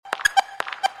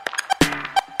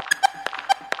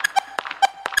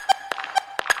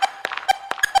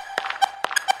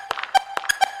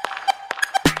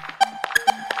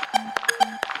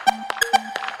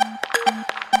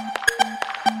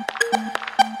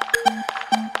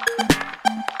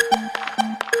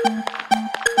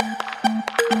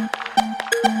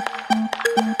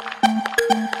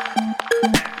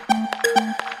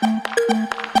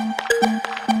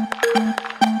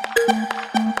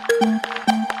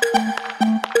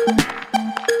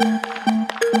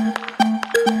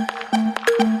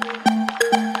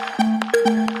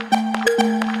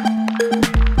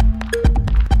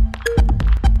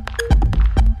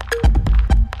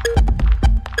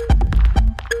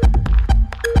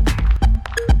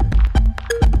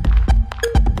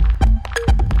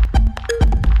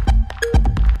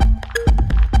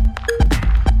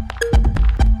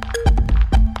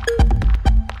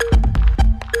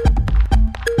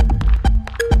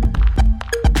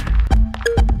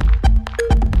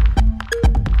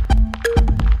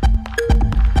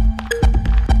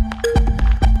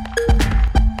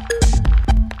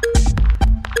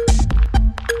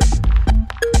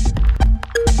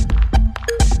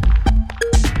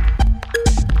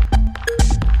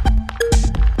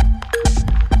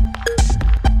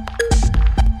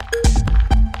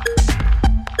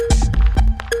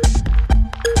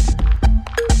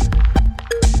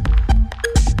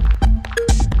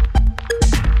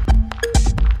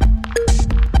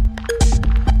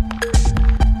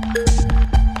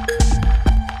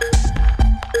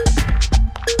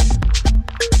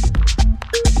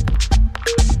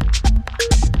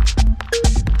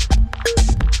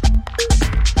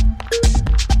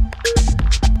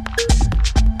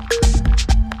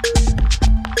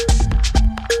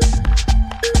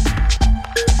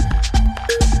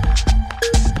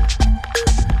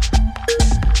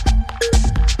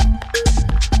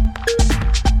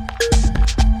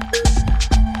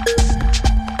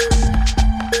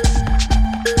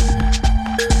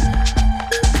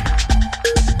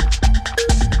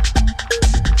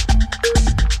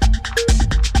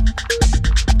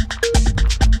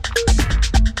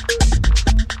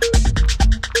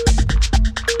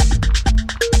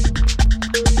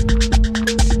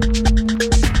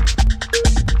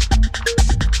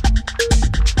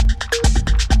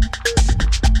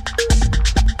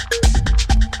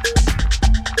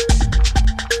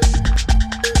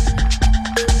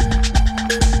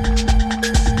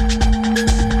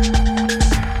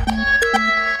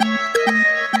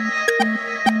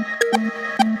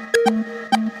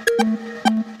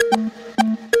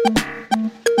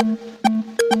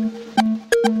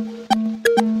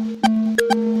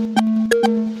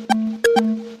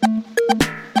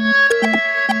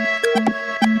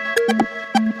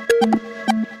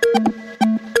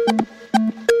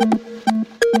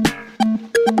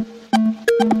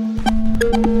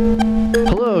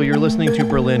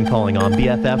calling on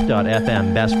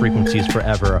BFF.FM, best frequencies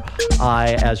forever.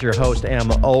 I, as your host, am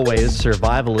always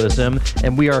Survivalism,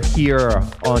 and we are here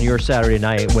on your Saturday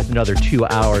night with another 2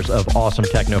 hours of awesome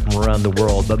techno from around the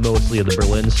world, but mostly of the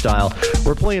Berlin style.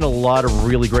 We're playing a lot of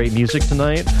really great music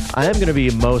tonight. I am going to be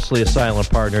mostly a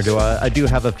silent partner. I do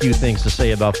have a few things to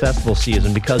say about festival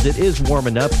season because it is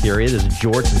warming up here. It is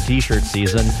jorts and t-shirt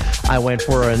season. I went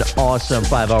for an awesome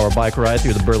 5-hour bike ride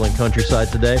through the Berlin countryside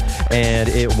today, and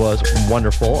it was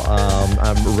wonderful.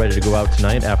 I'm ready to go out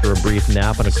tonight after a brief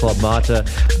nap on a Club Mata,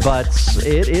 but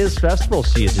it is festival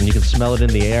season. You can smell it in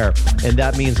the air, and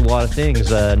that means a lot of things.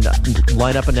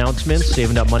 Lineup announcements,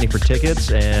 saving up money for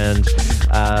tickets, and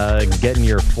getting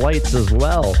your flights as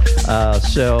well.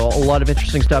 So a lot of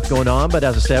interesting stuff going on, but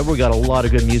as I said, we got a lot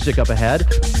of good music up ahead.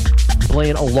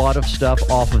 Playing a lot of stuff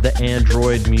off of the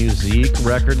Android Musique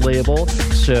record label.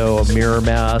 So Mirror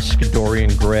Mask,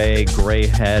 Dorian Gray,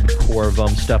 Greyhead,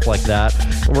 Corvum, stuff like that.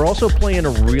 And we're also playing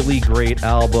a really great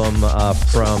album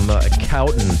from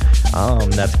Kowton.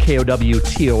 That's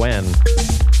Kowton.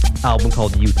 Album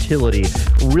called Utility.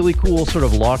 Really cool sort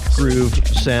of lock groove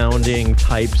sounding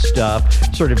type stuff,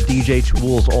 sort of DJ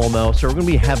tools almost. So we're going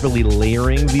to be heavily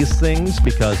layering these things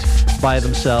because by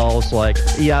themselves, like,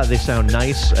 yeah, they sound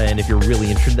nice, and if you're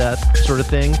really into that sort of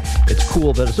thing, it's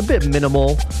cool, but it's a bit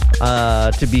minimal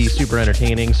to be super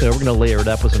entertaining. So we're going to layer it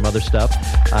up with some other stuff.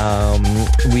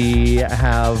 We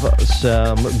have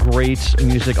some great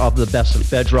music off the Best of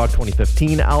Bedrock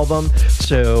 2015 album.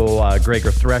 So Gregor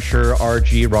Thresher,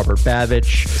 RG, Robert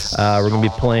Babich. We're going to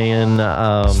be playing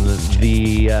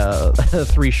the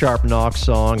 3 Sharp Knox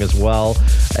song as well,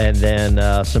 and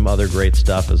then some other great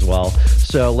stuff as well.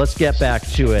 So let's get back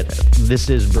to it. This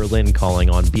is Berlin calling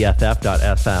on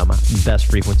BFF.FM, best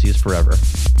frequencies forever.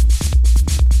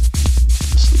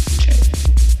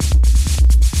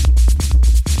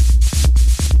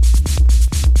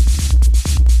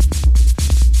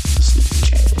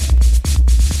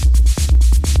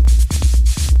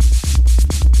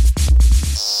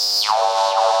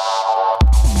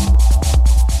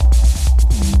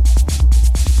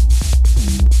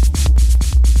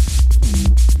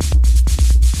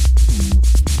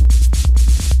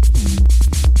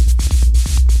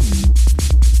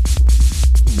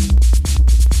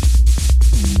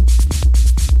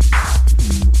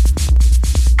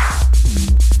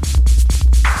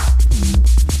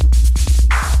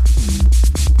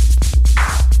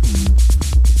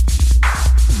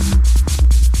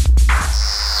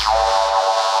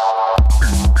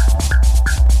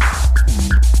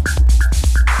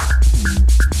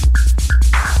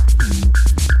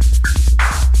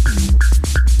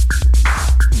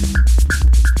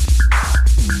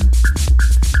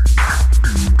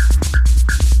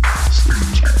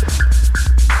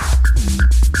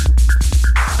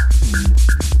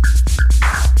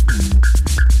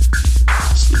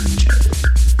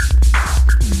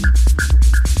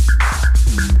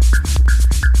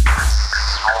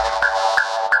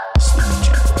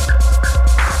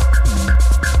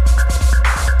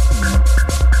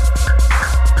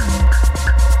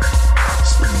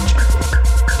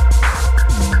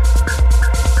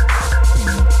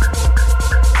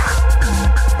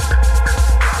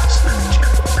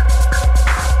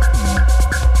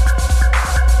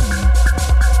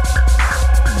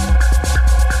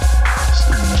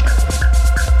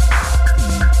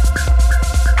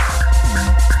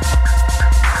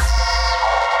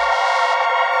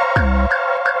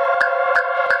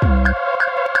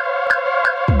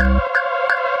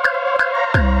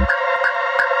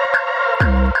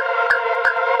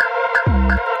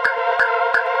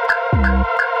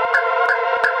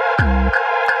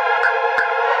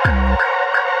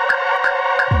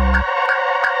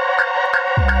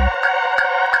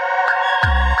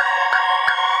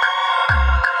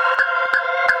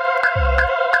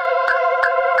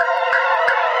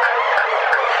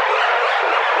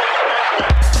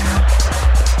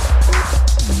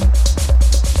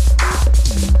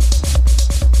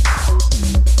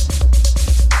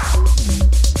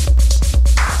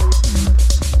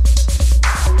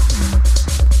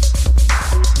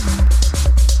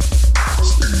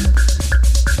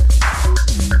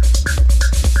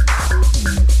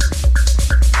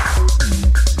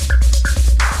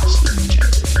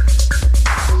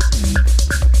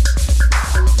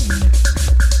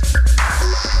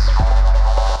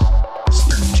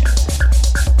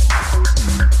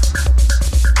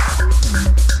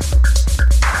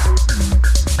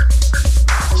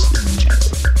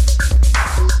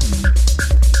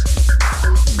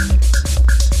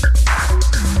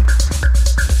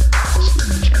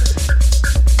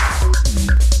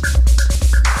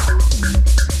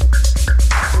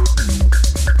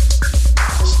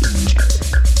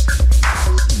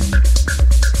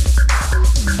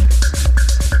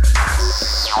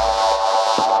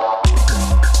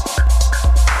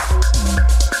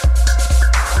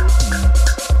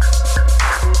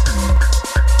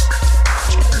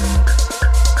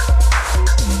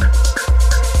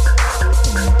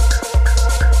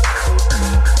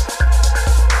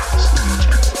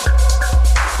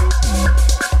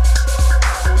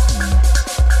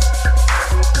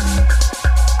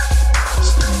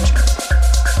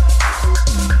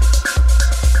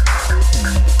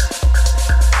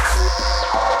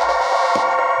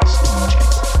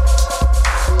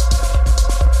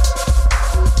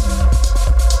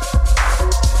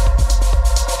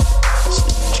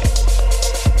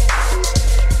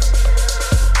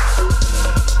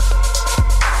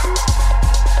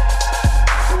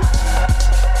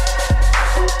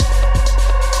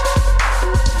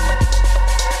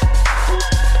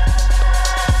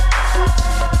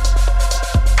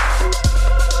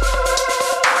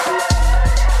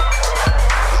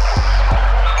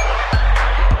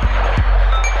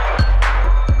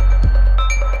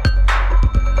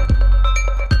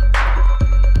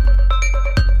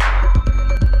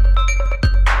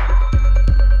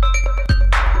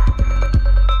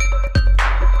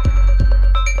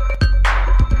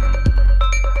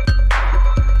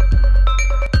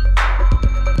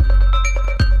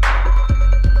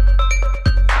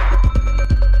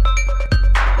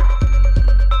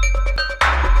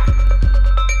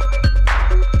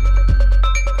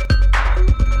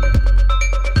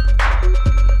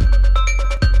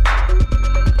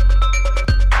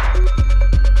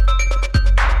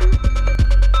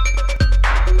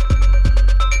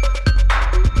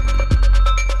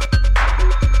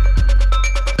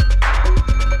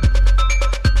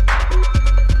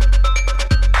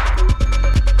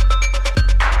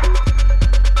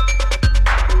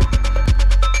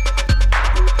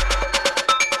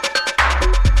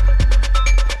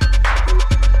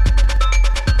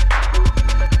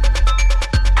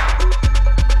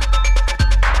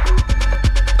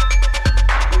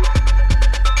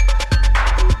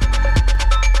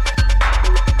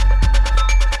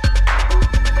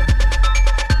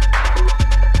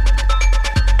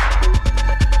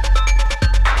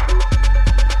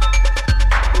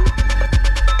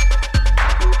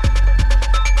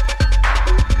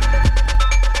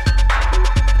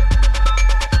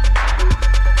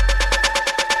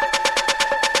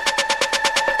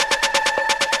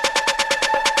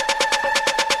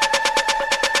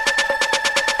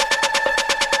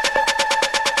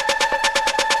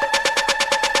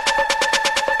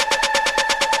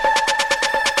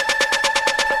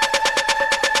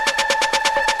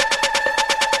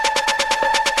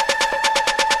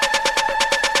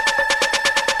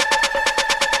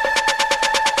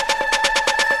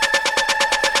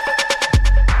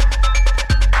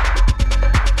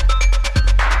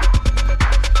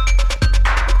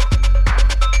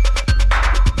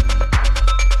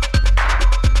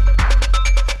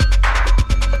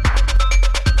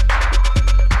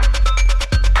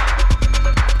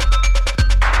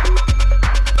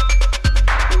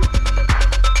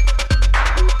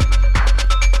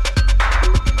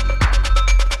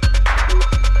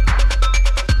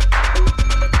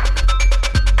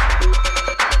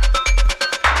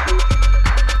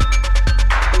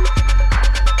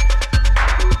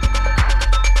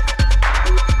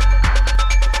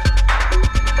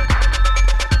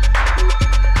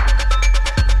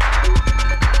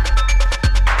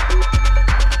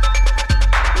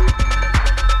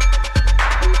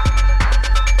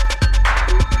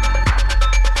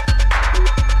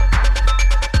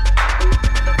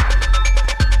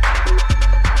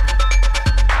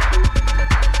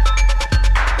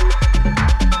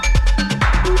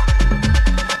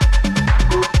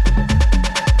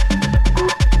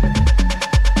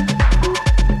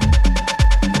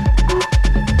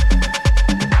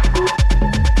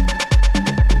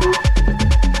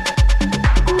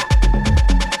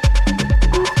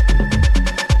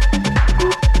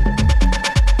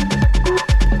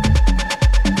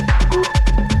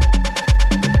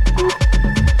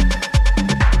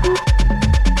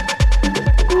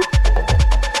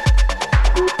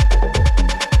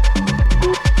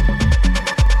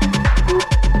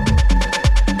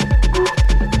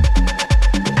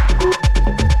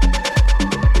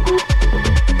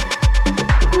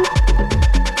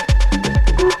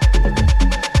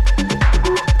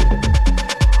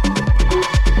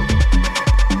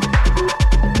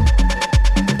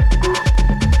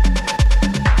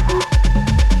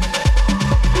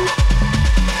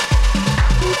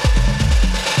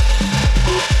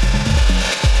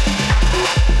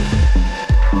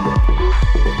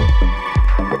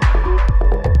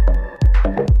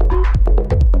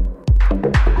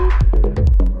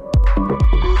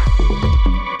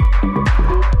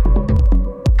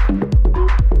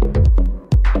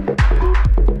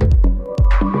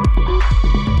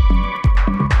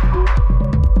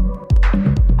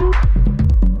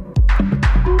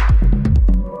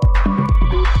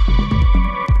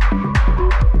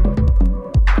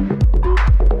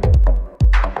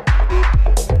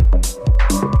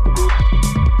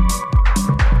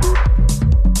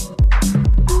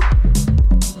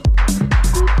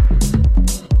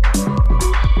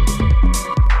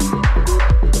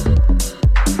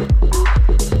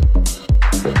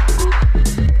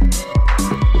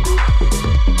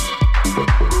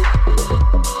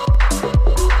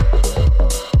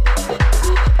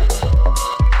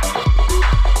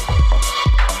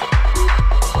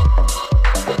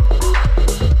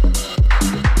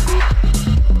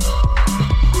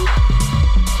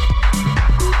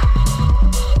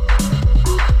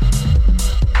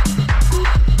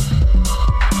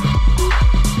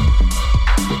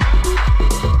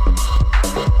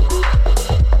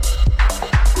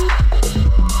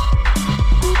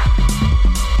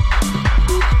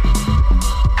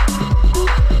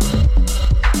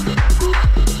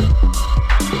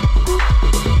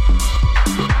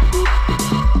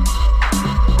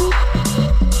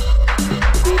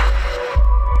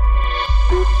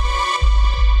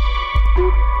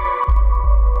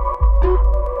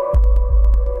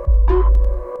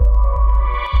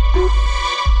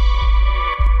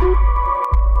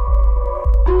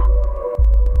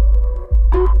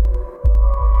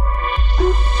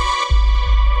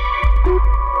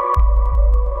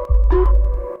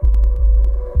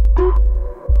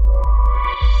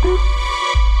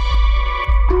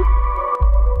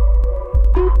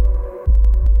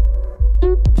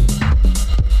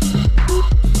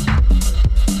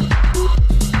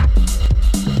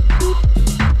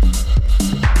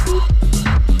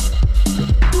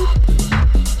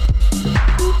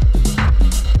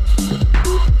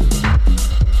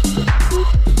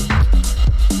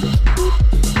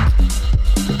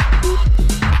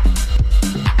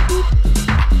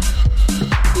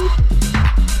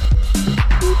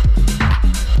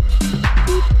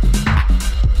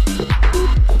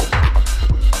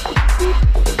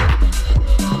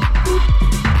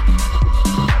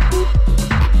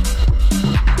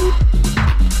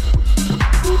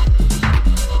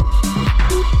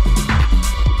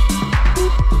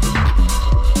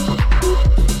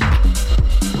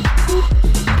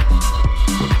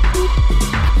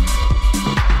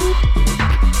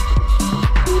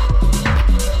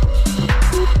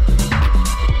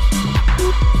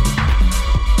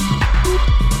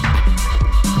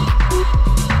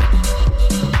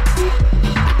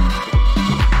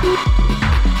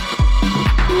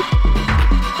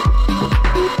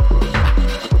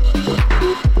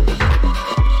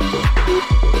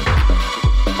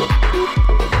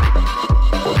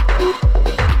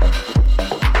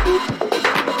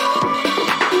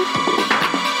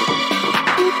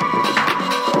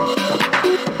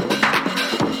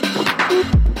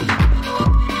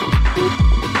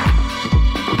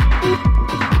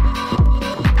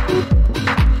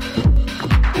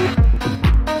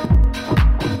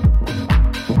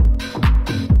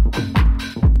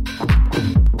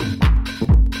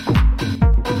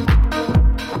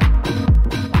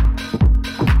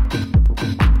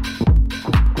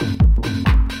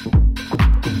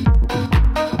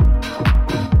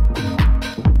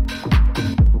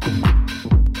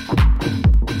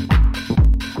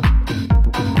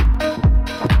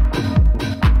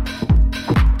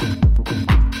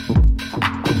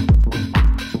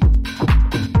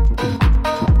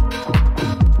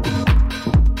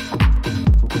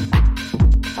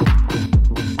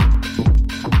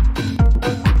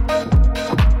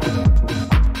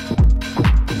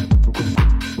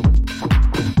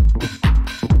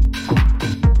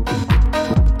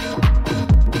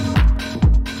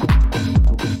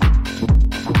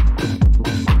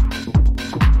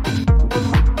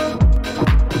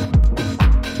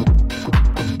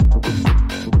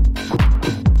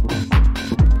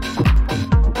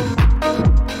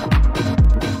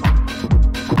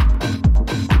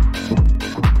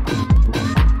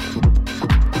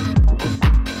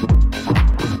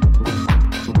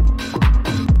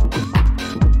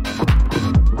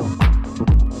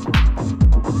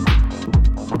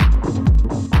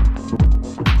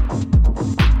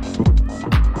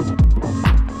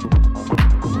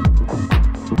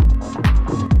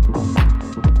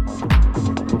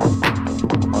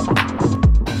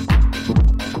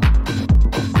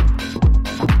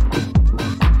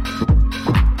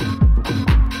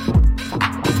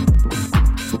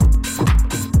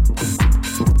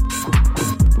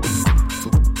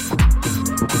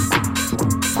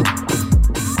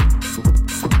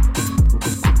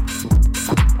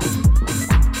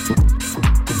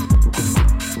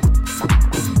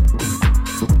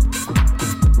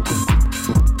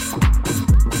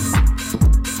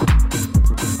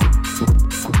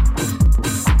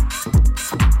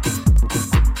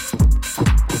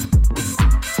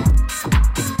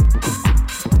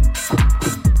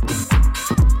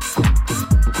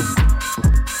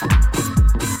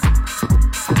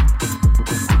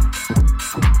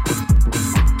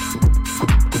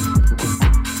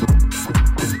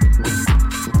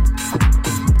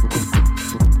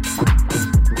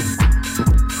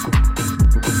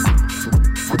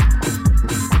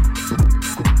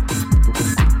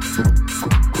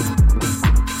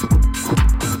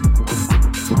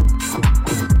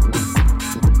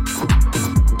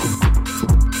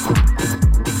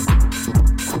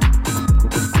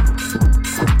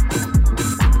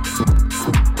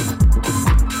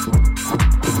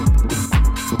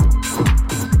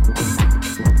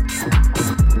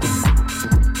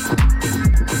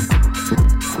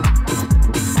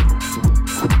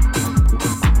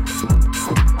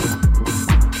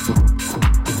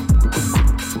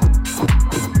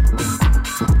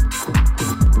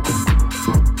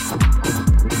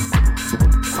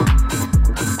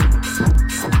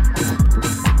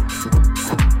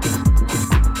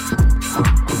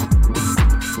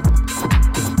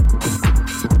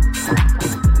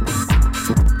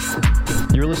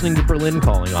 You're listening to Berlin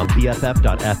Calling on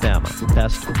BFF.FM.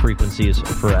 Best frequencies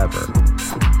forever.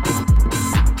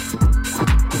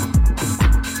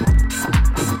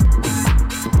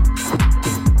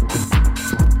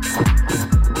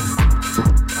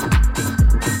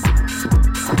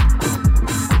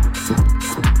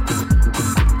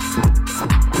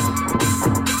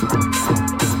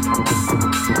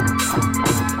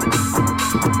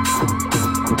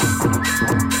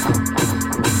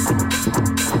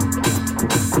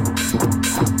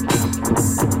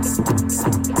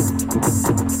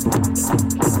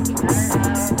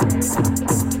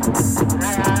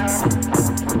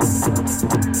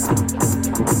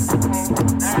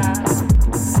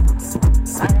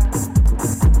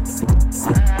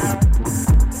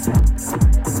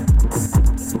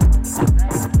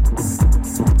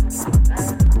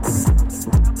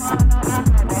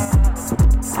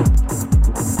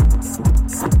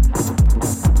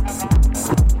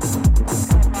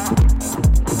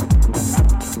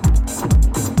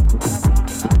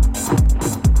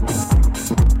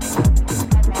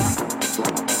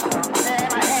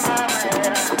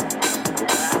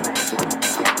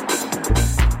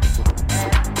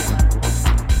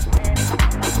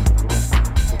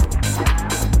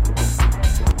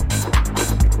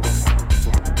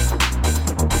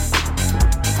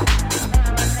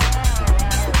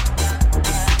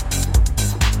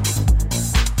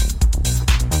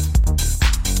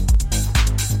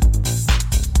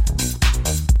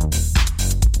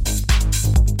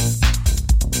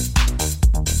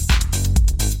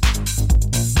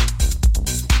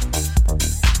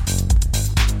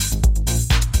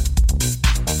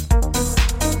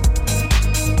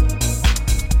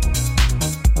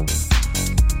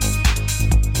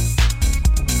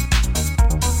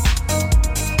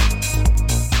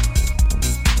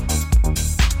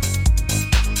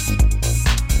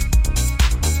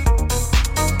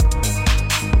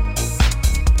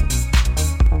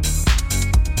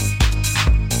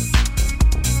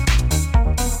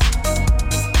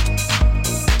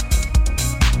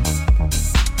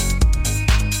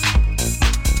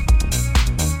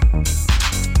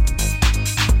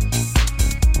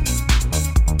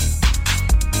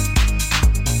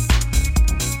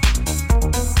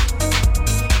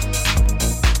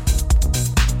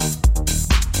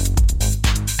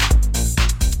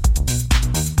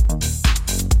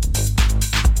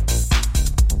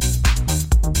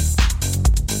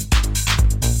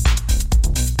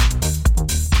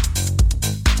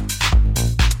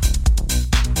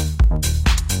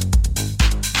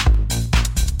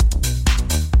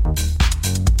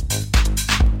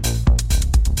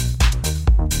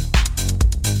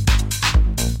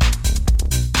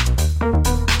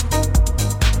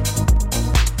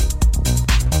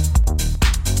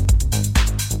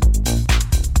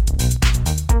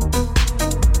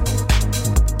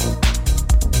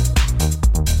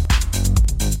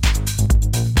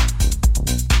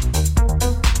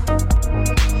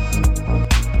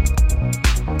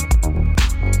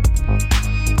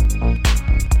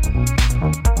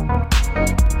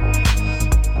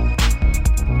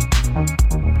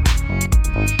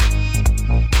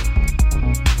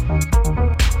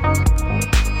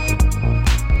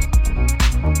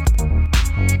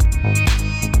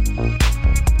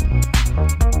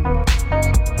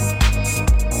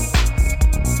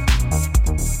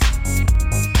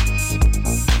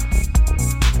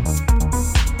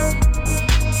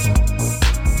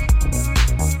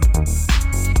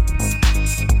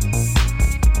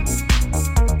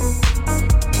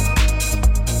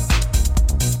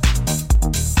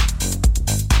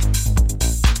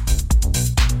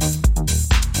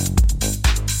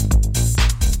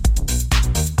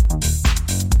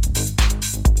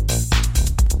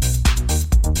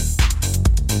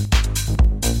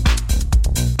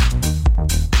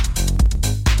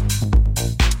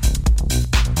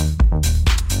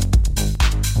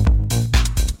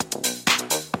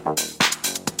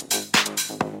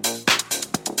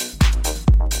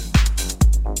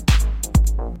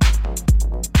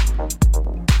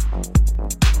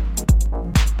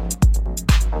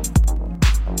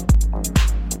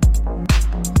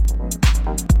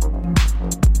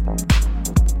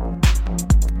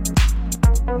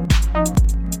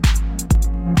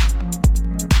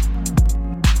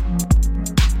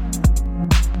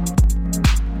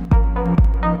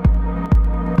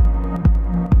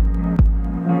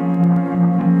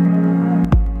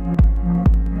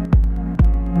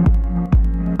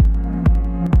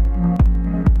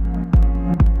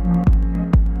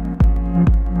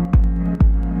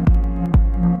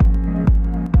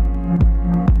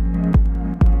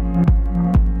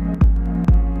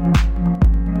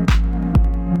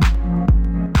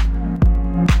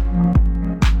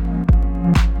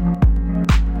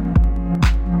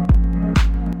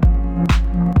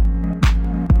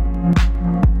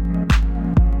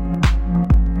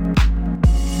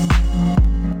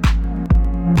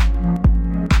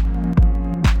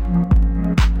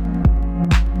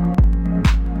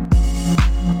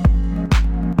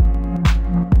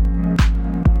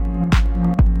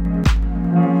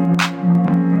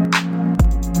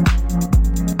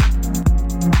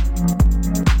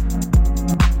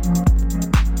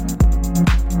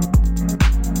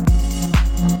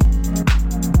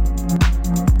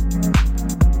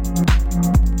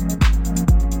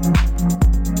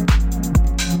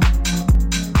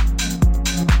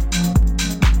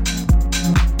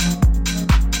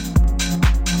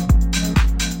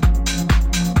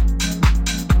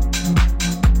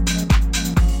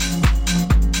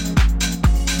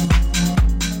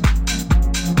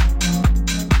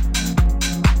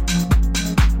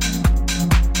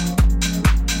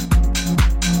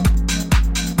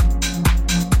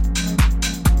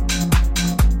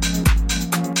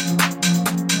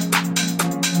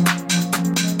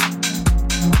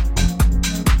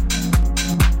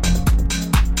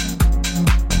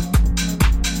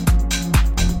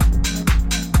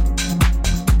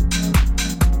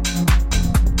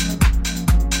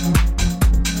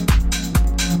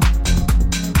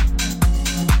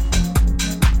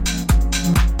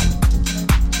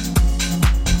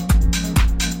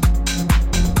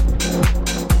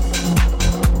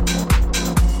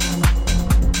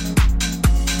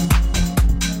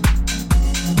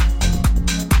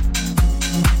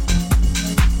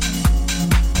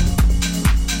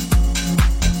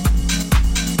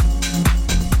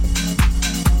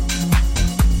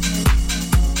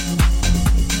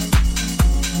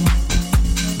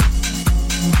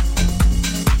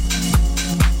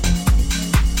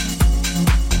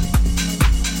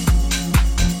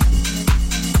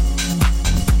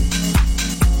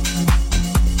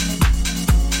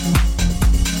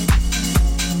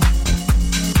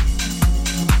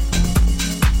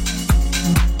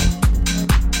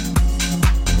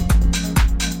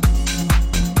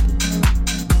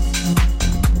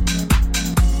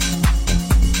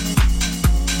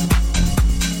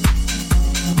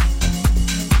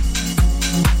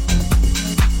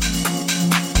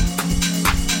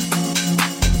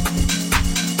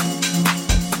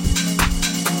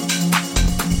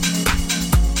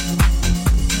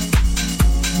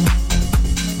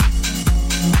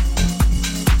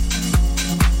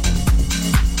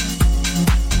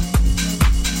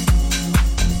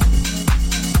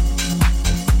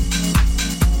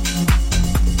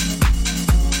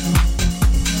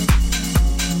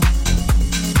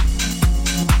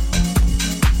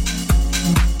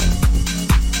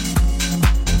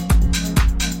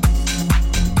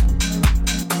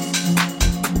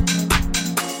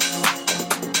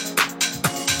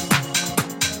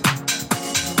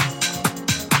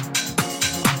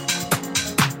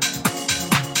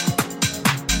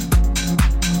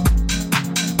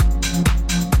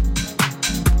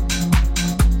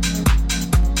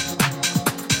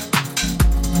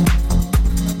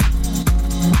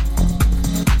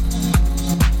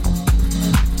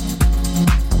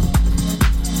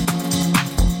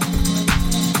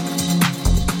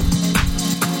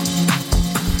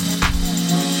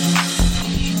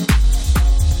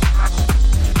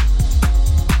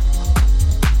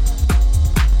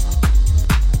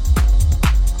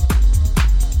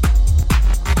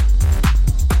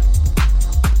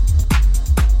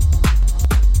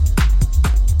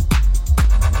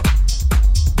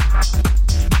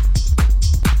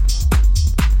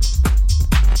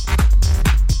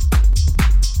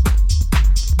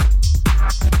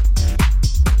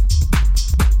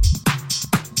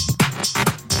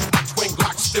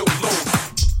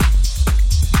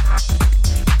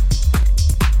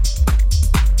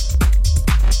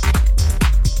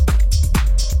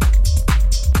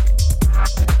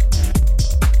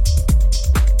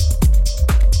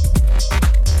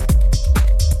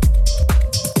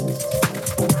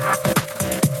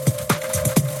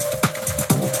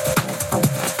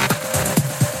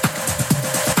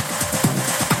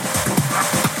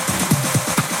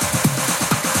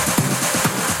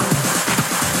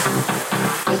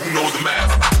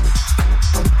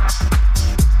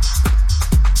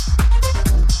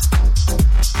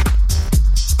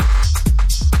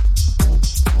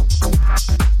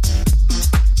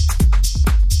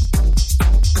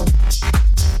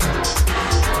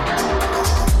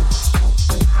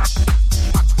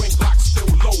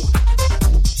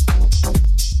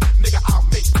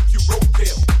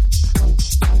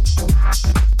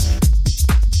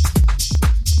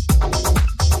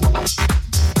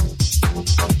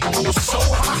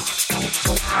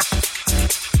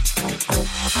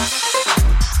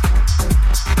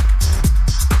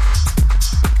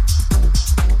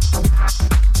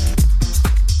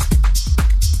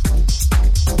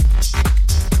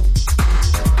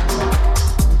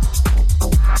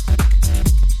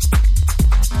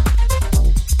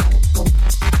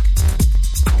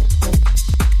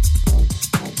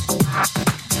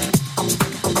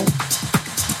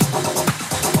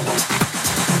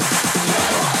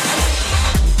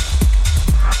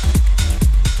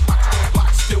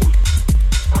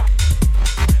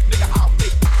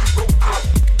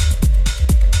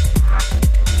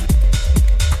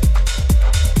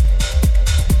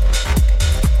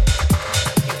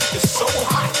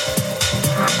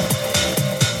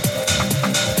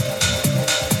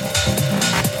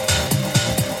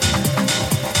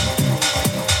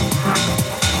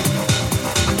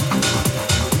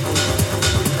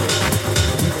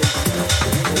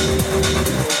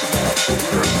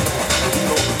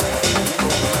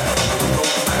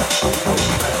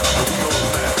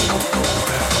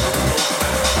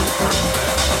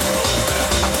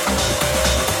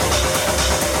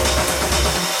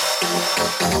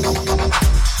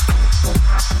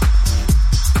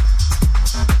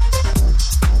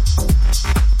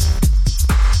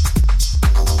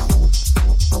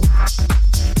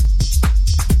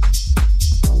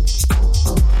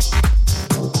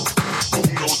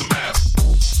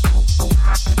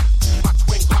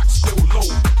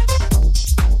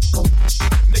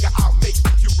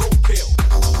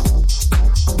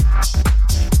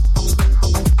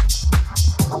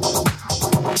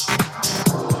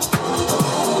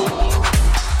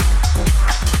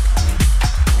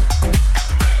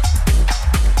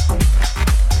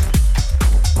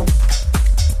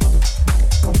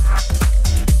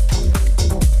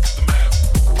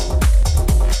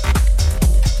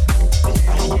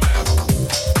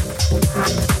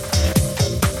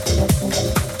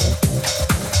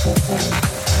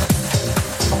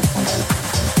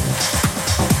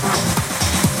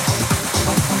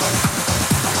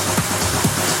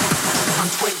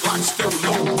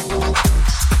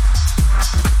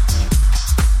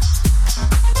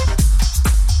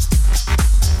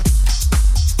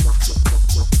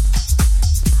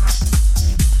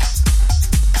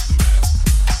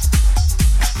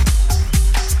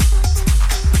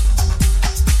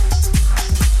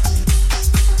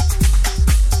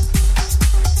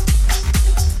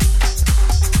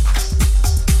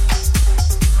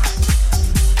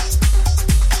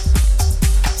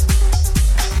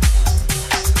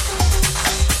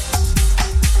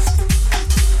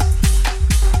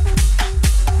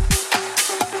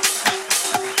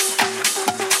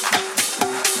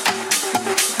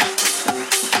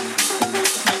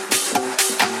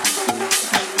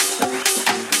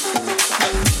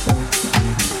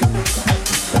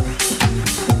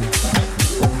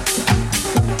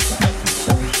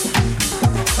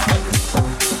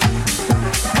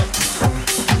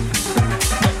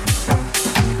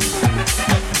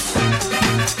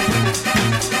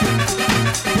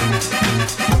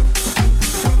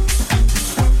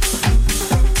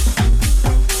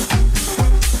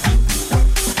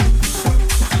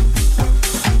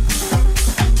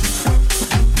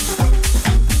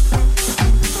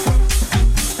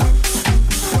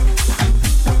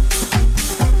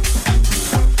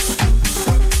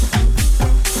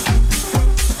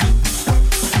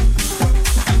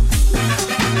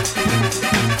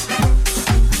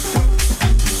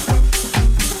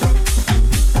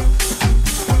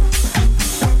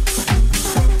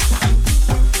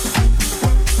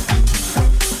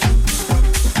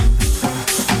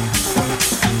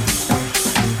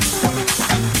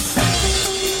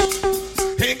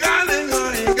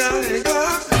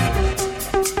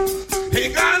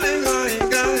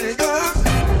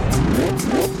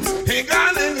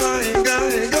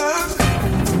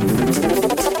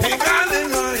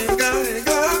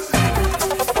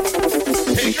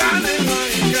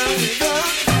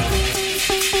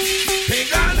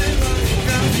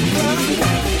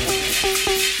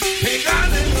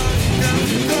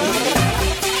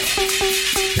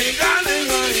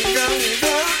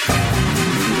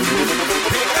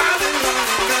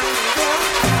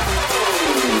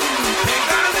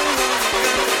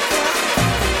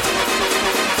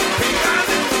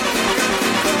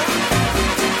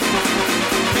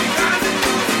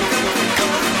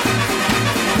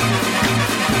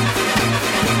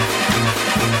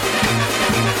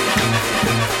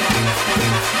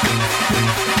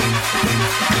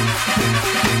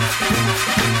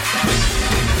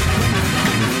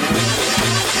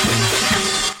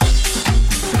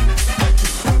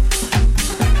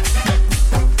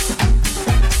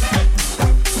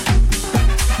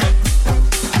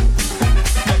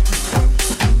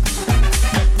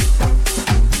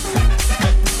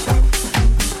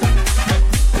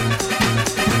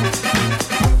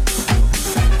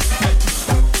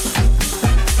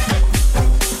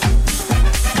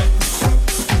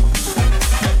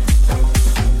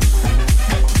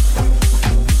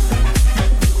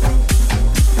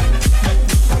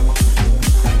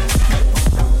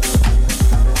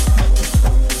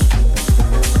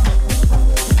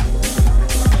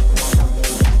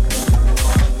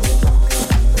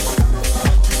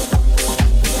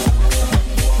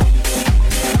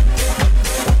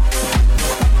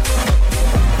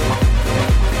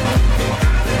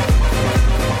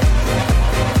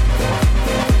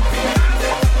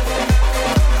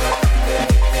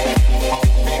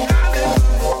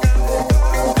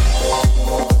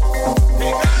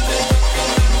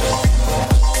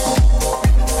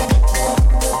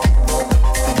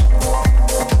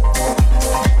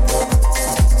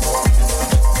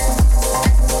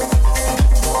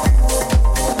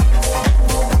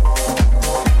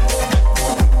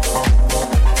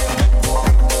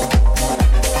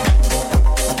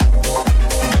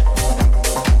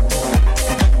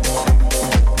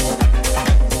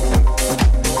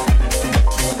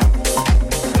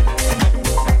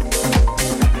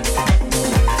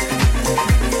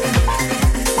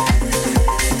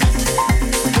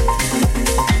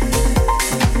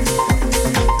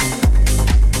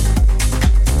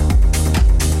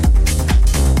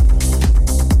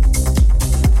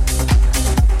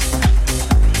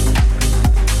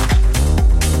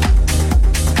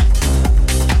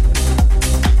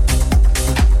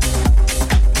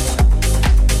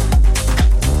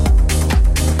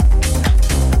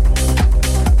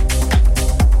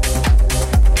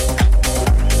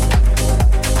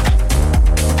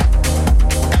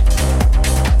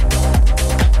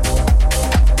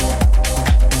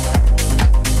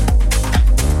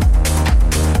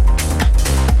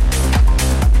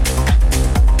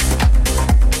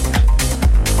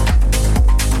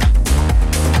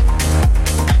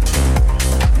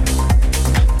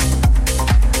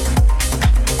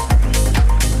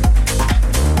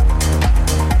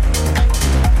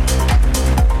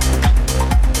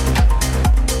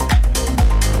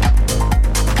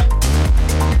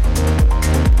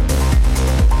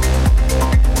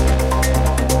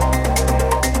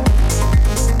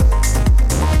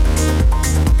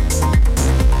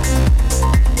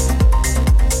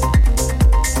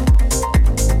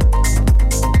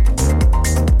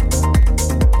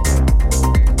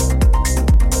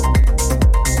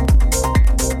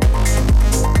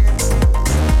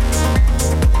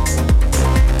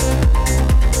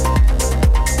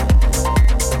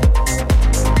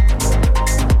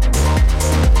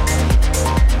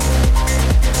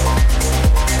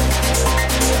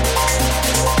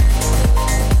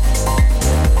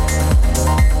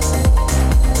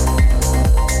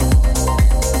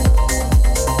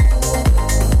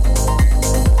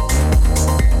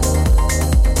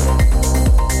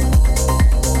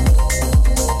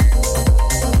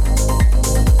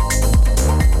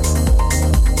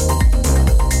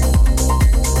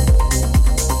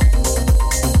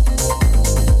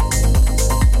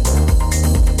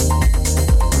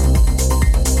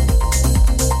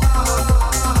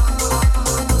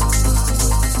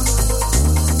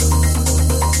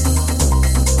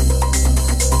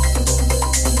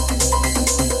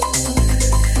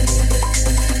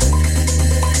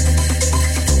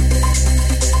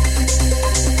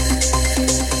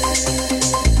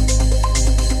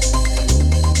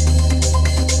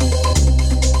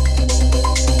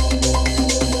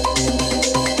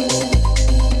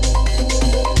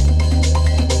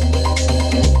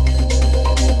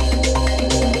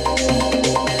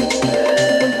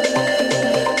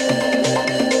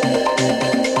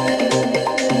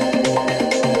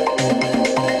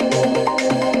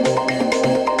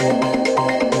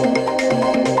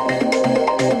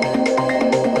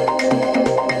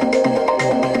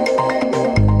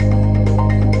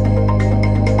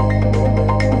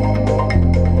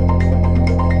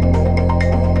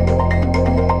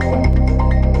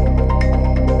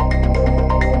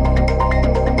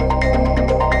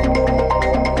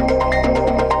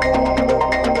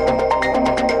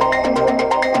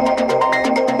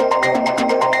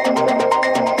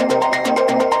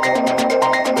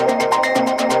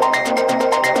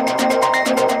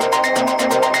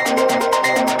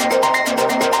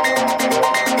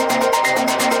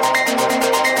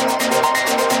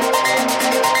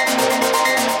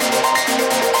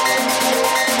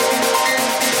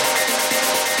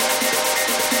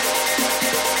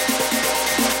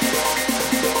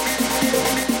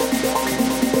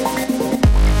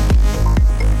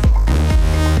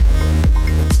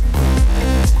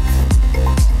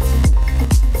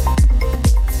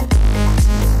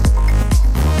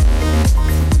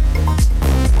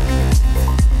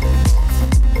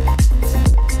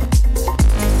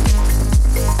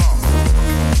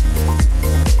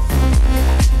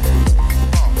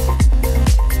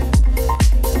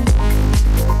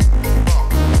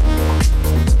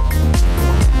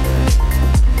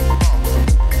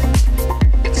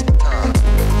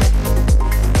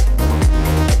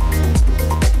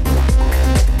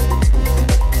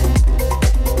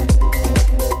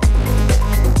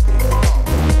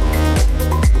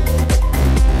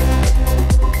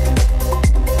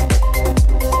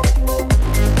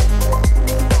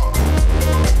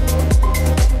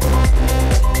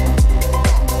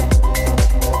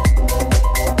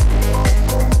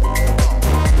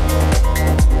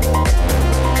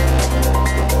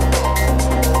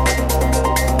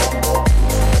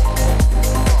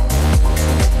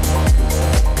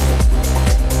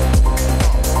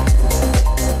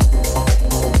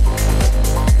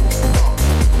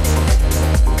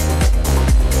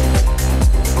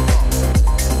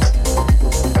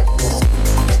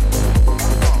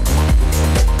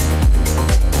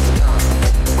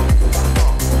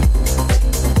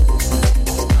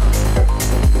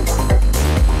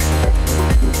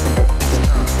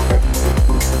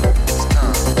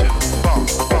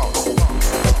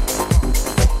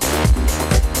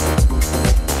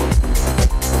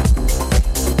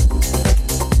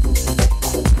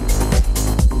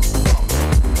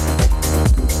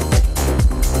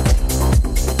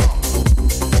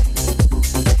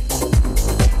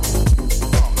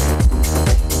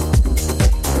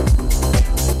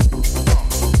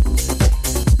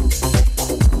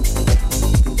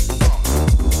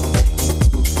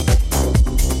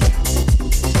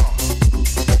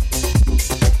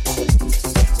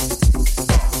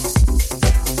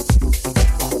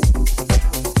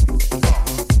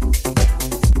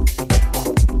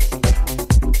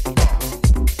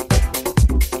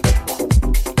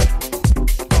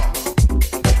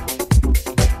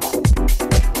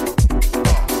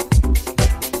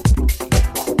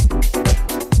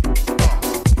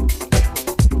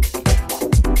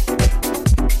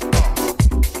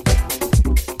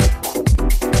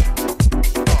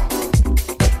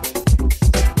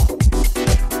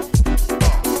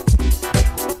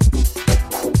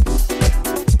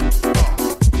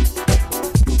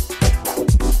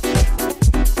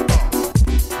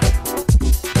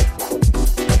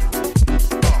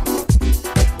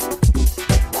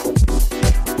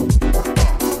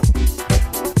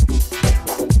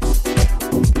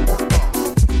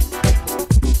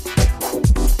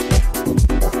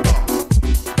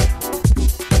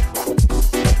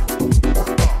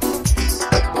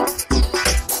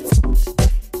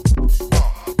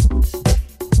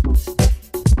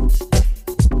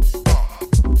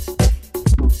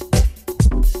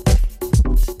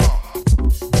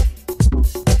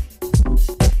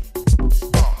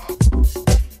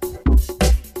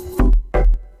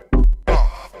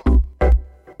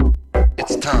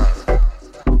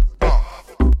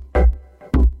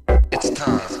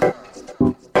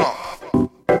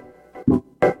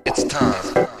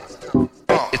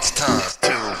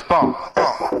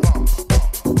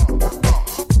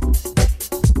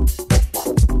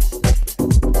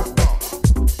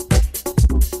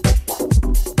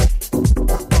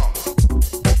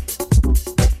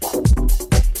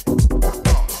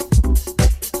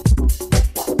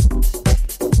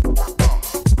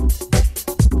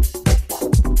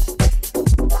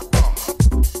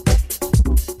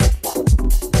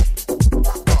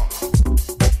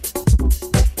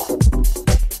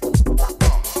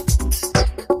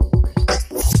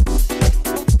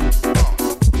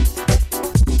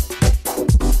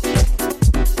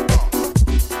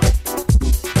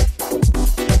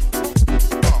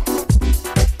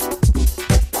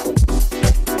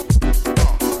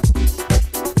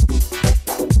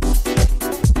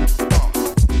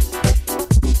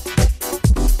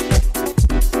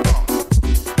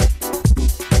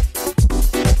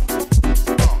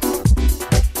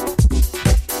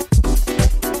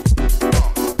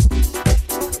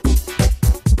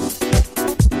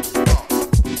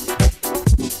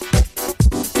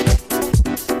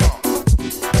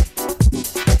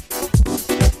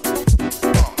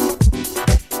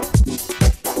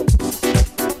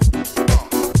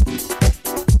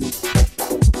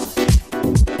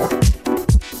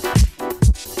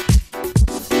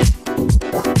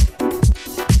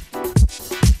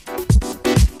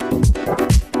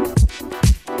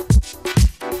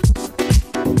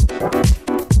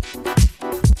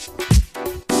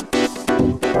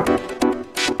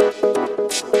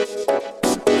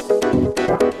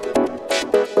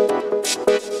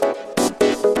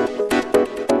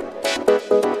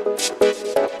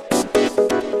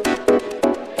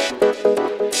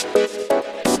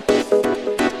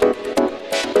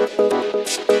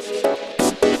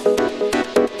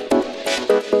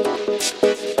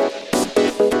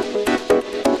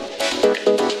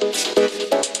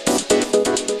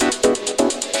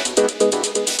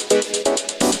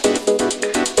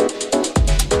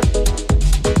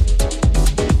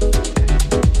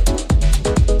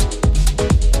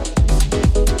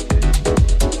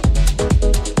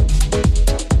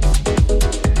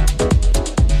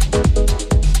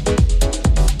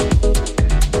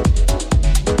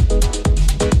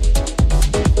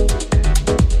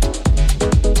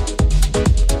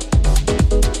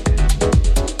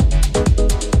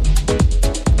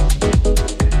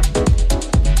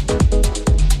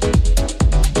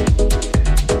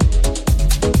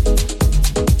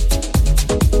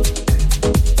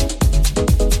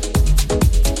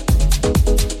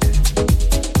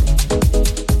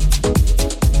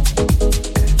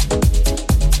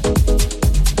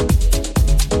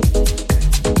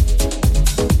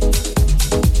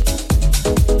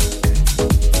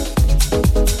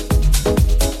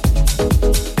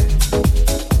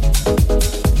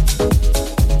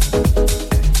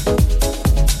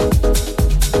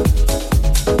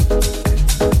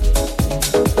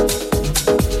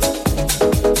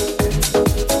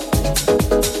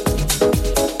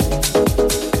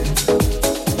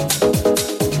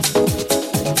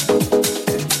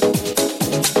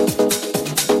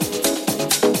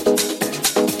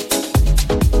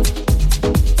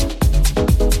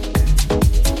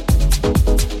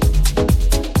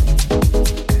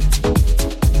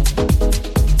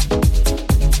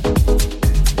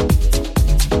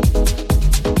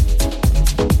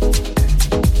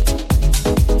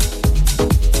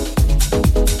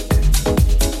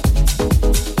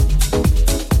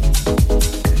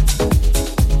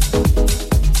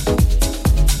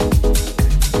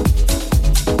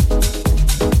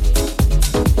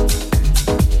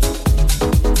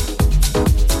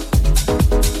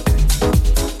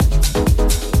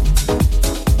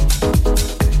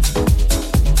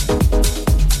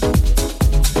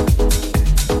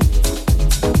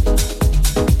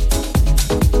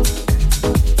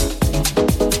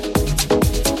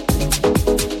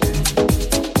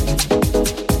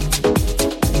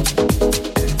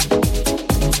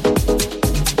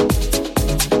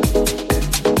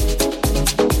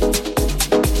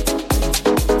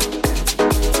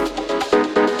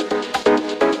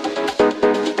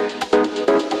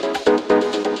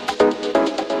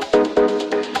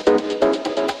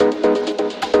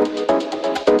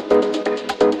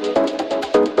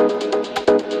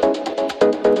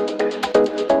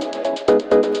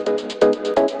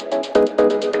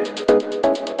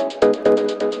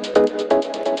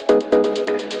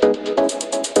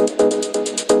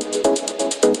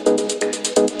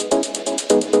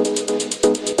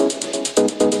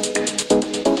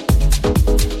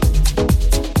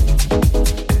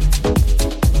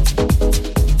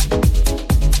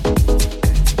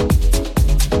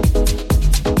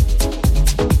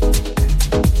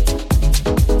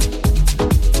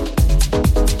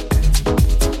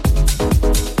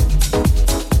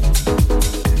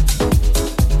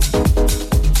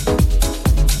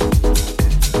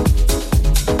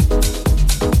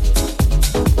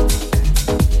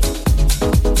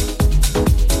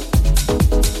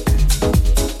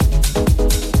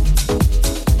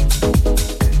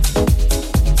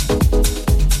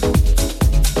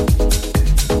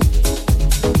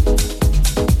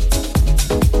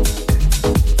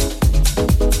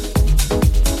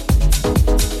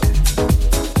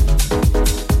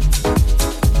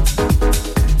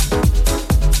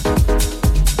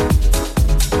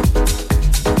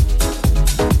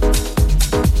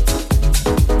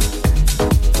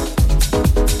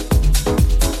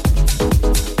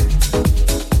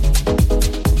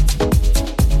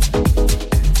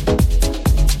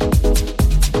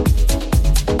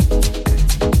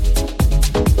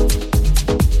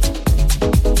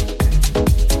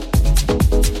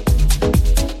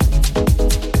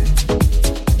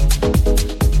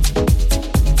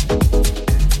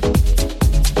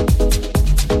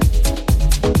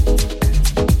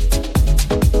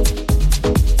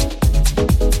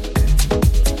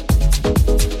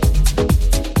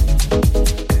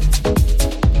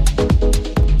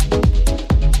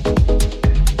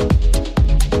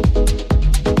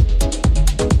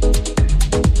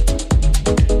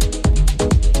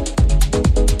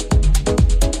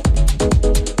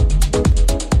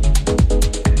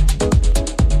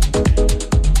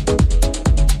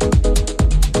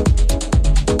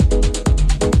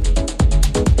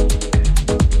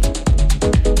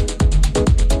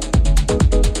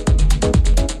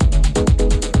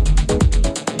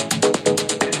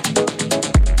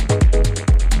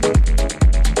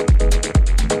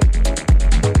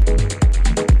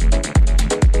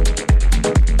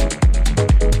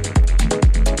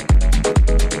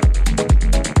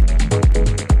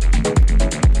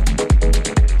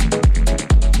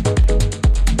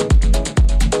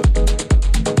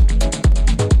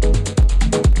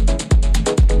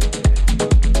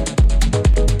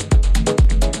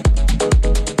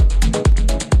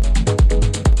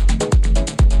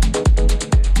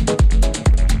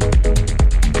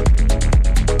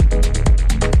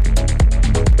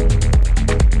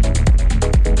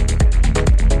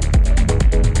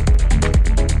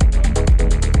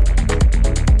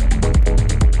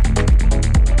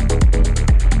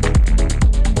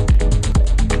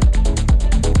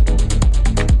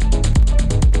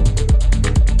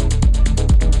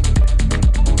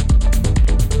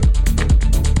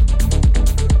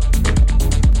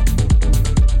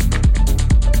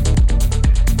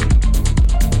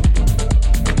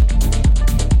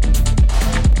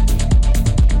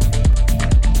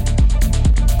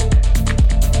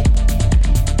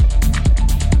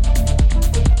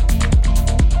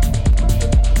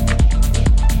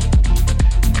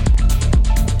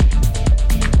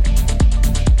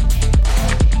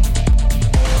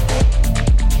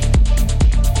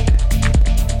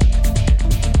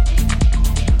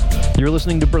 You're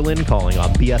listening to Berlin Calling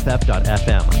on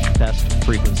BFF.FM. Best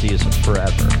frequencies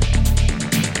forever.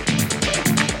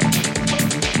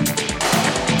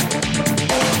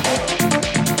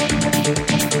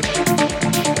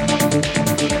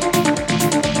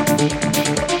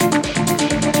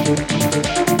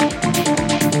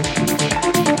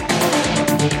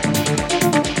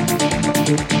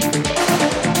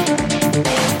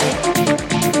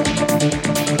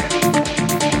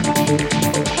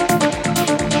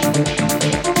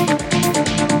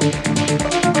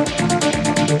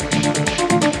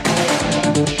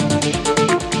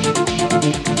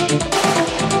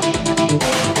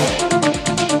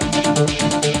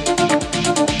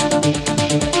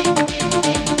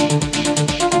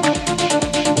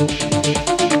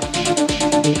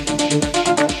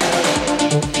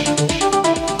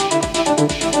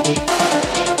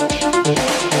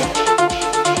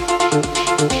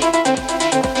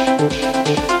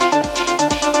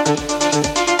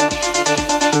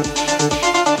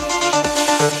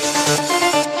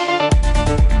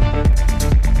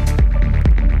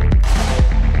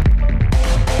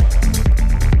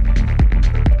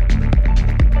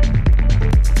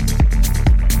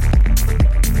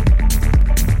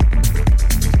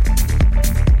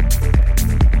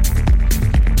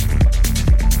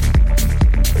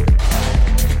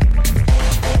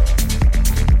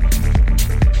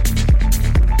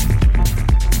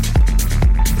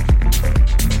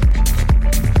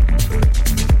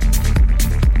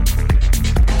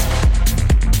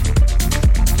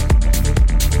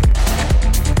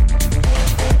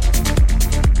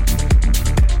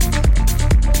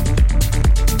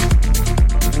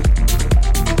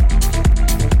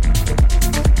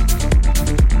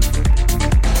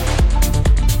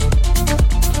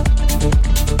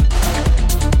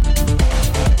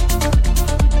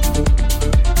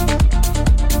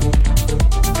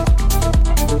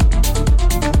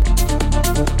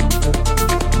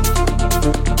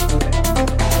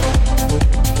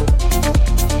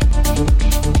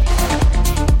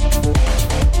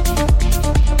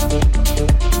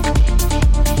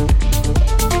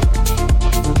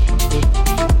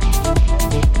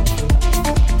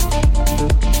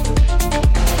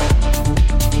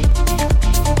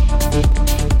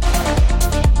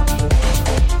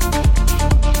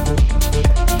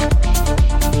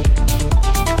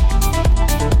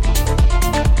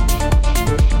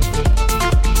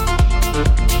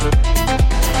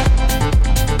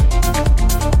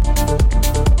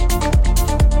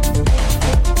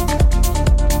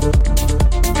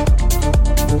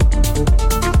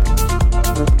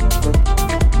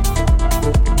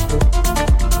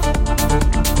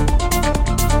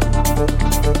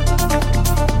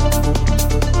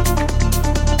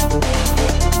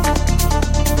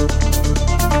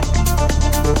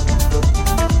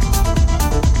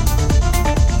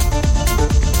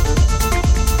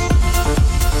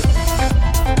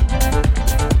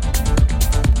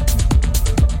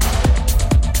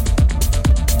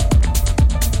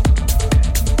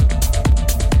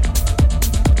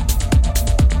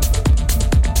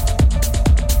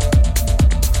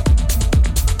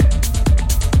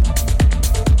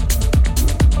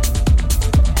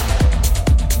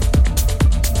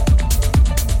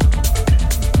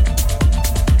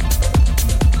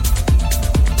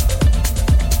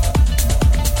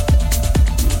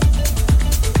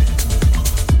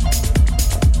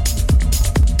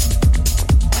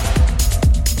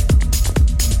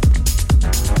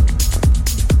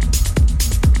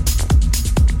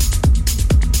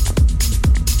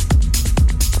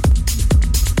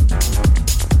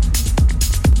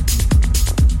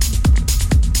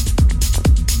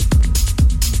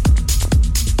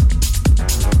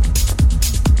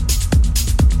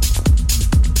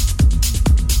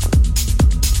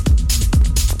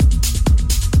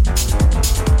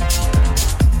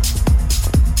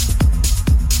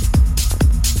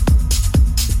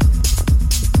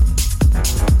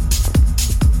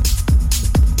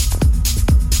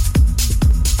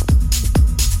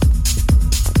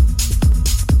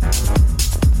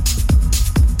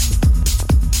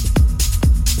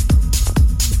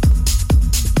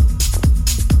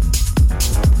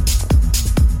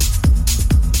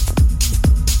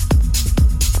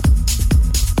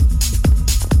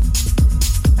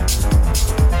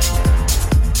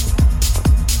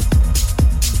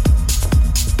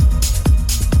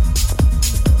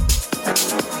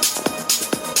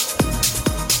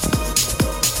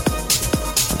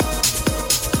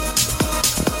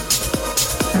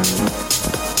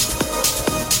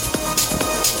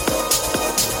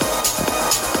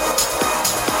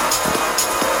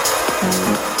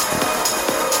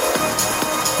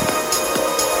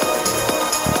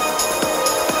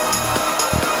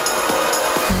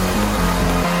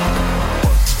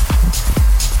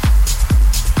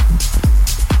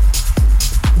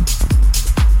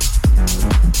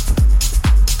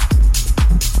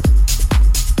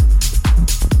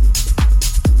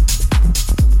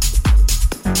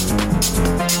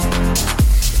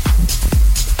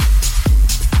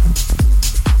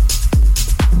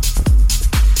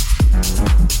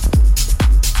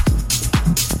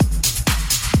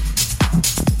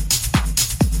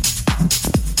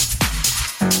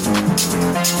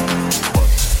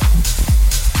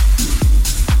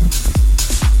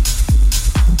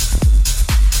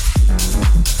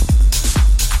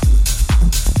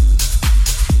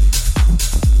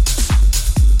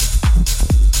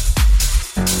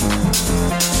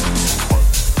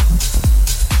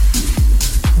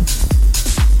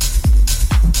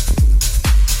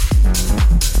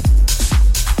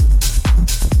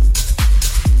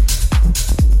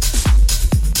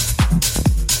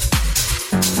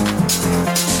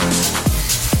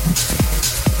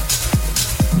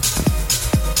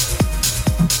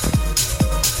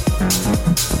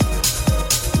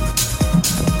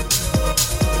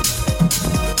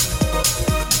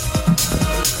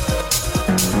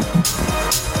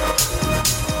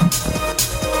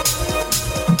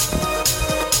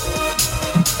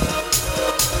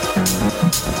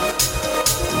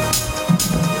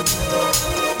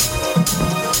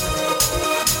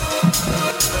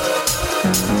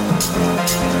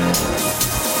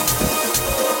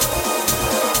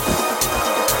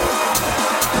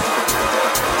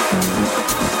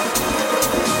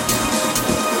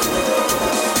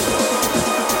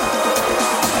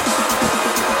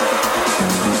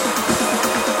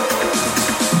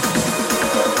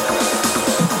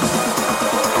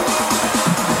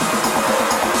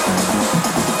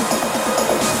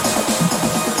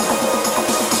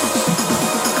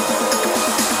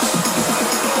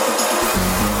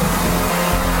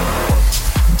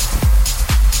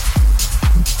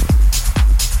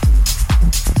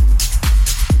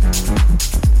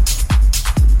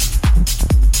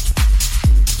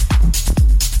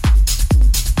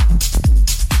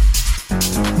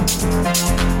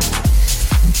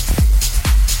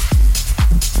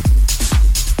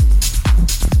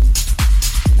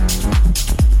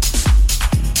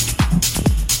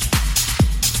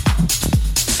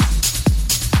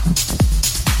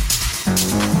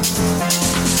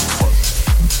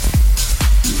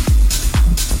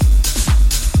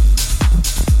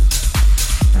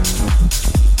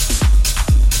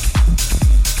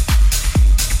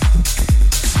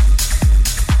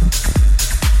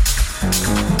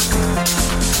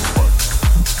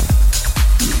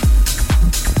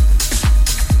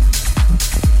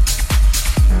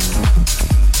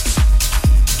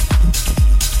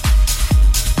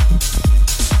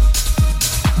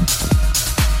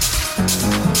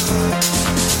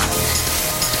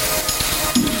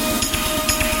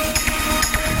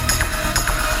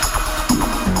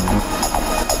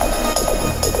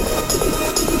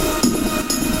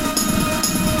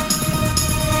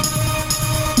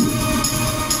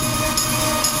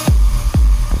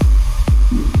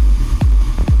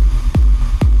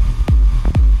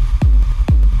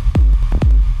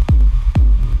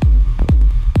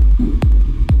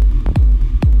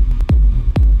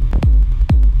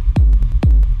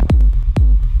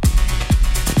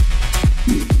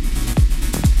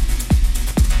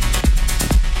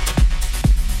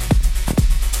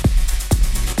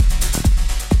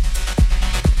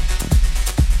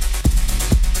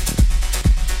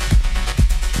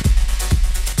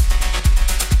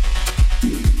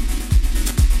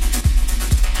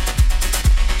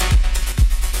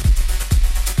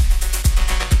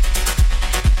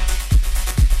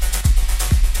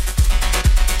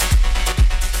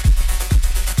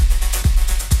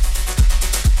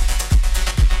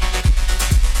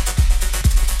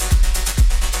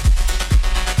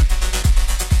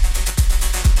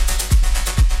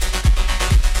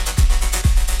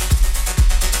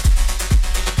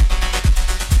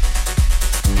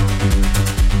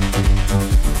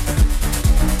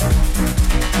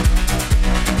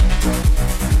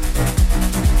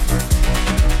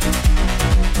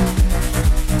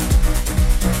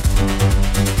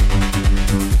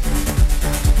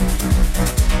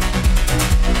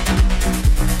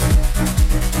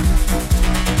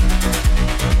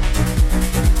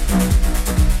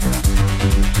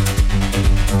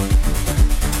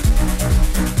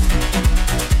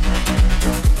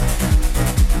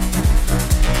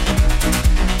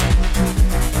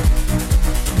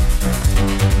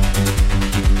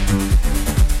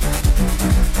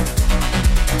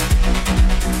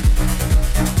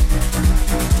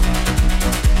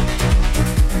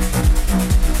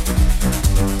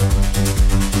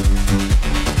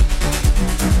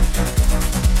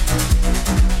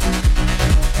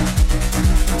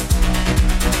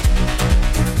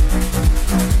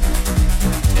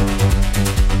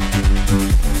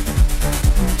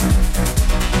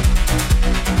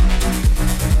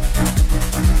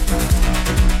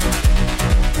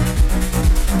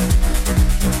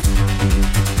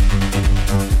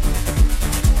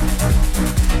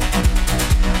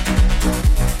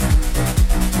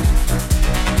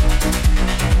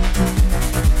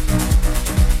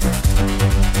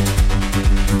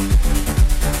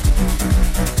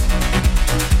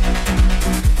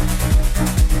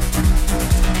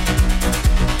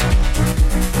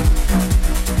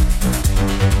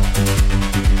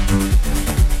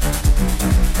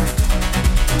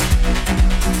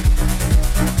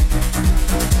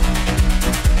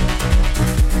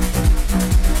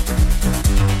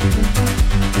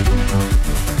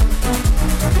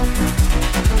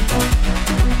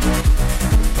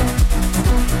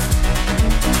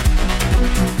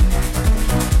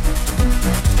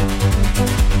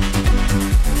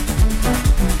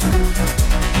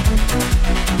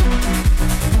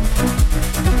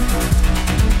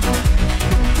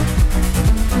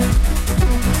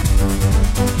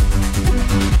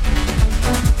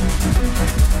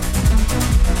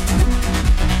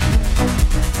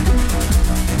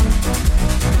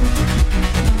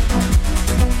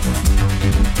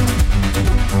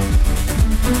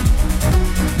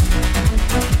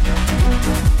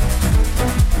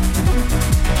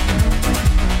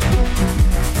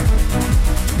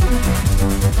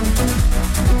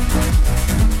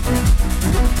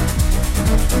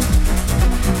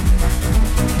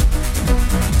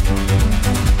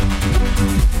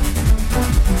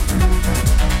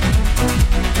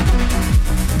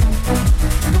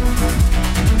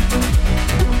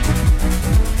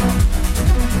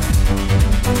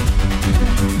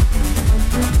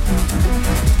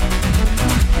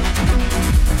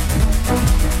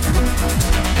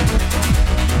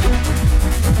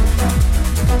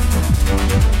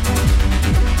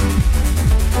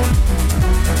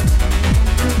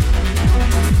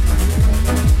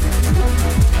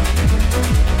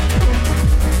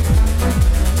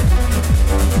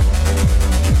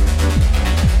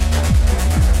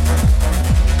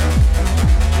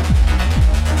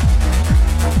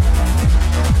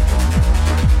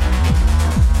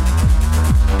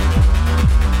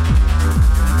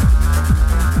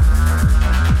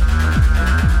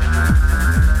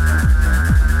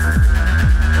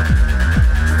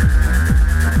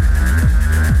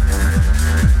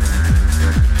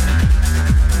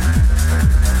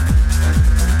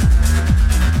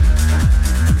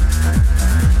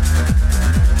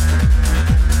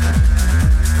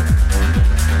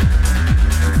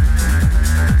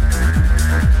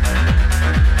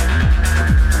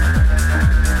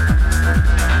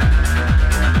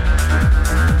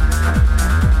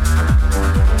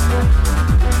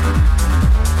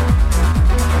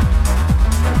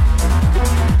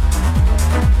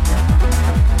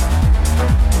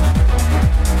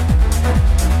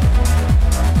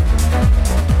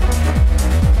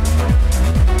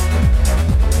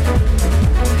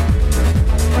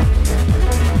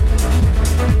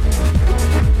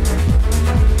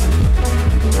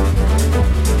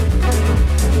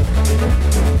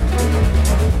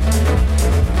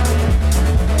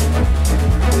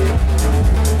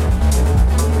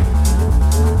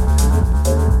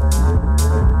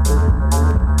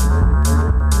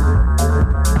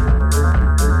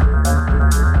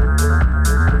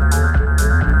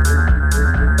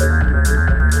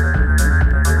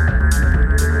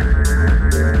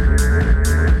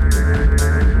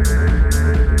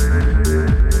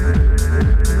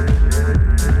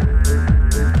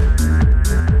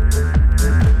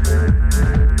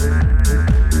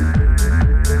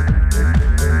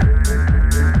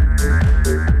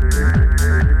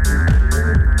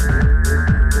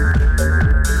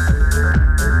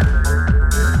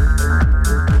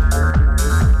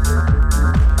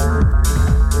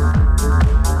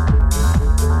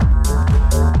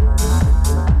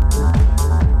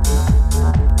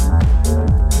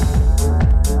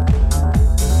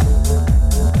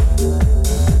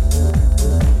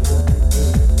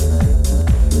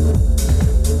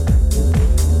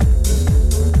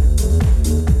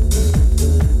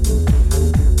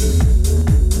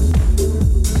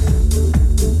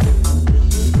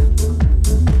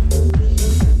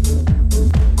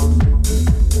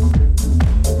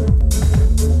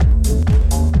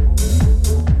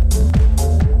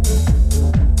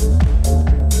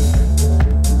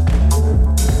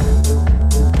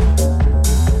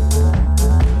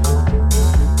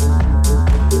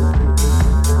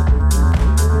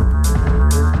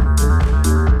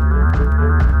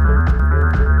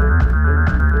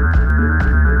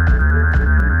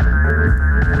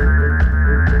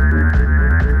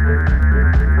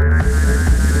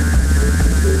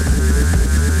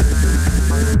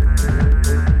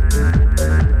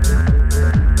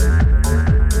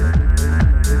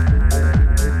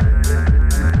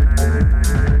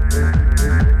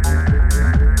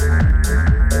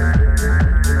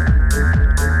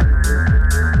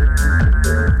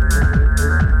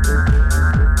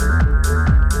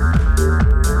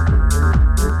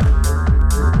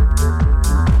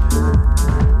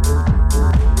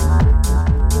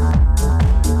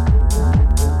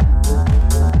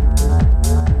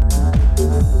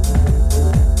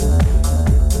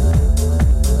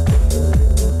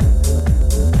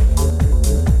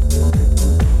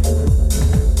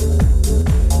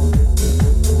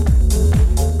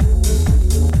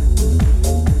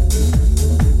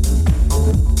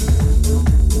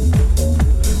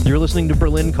 listening to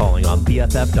Berlin Calling on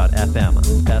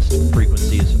BFF.FM. Best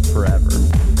frequencies forever.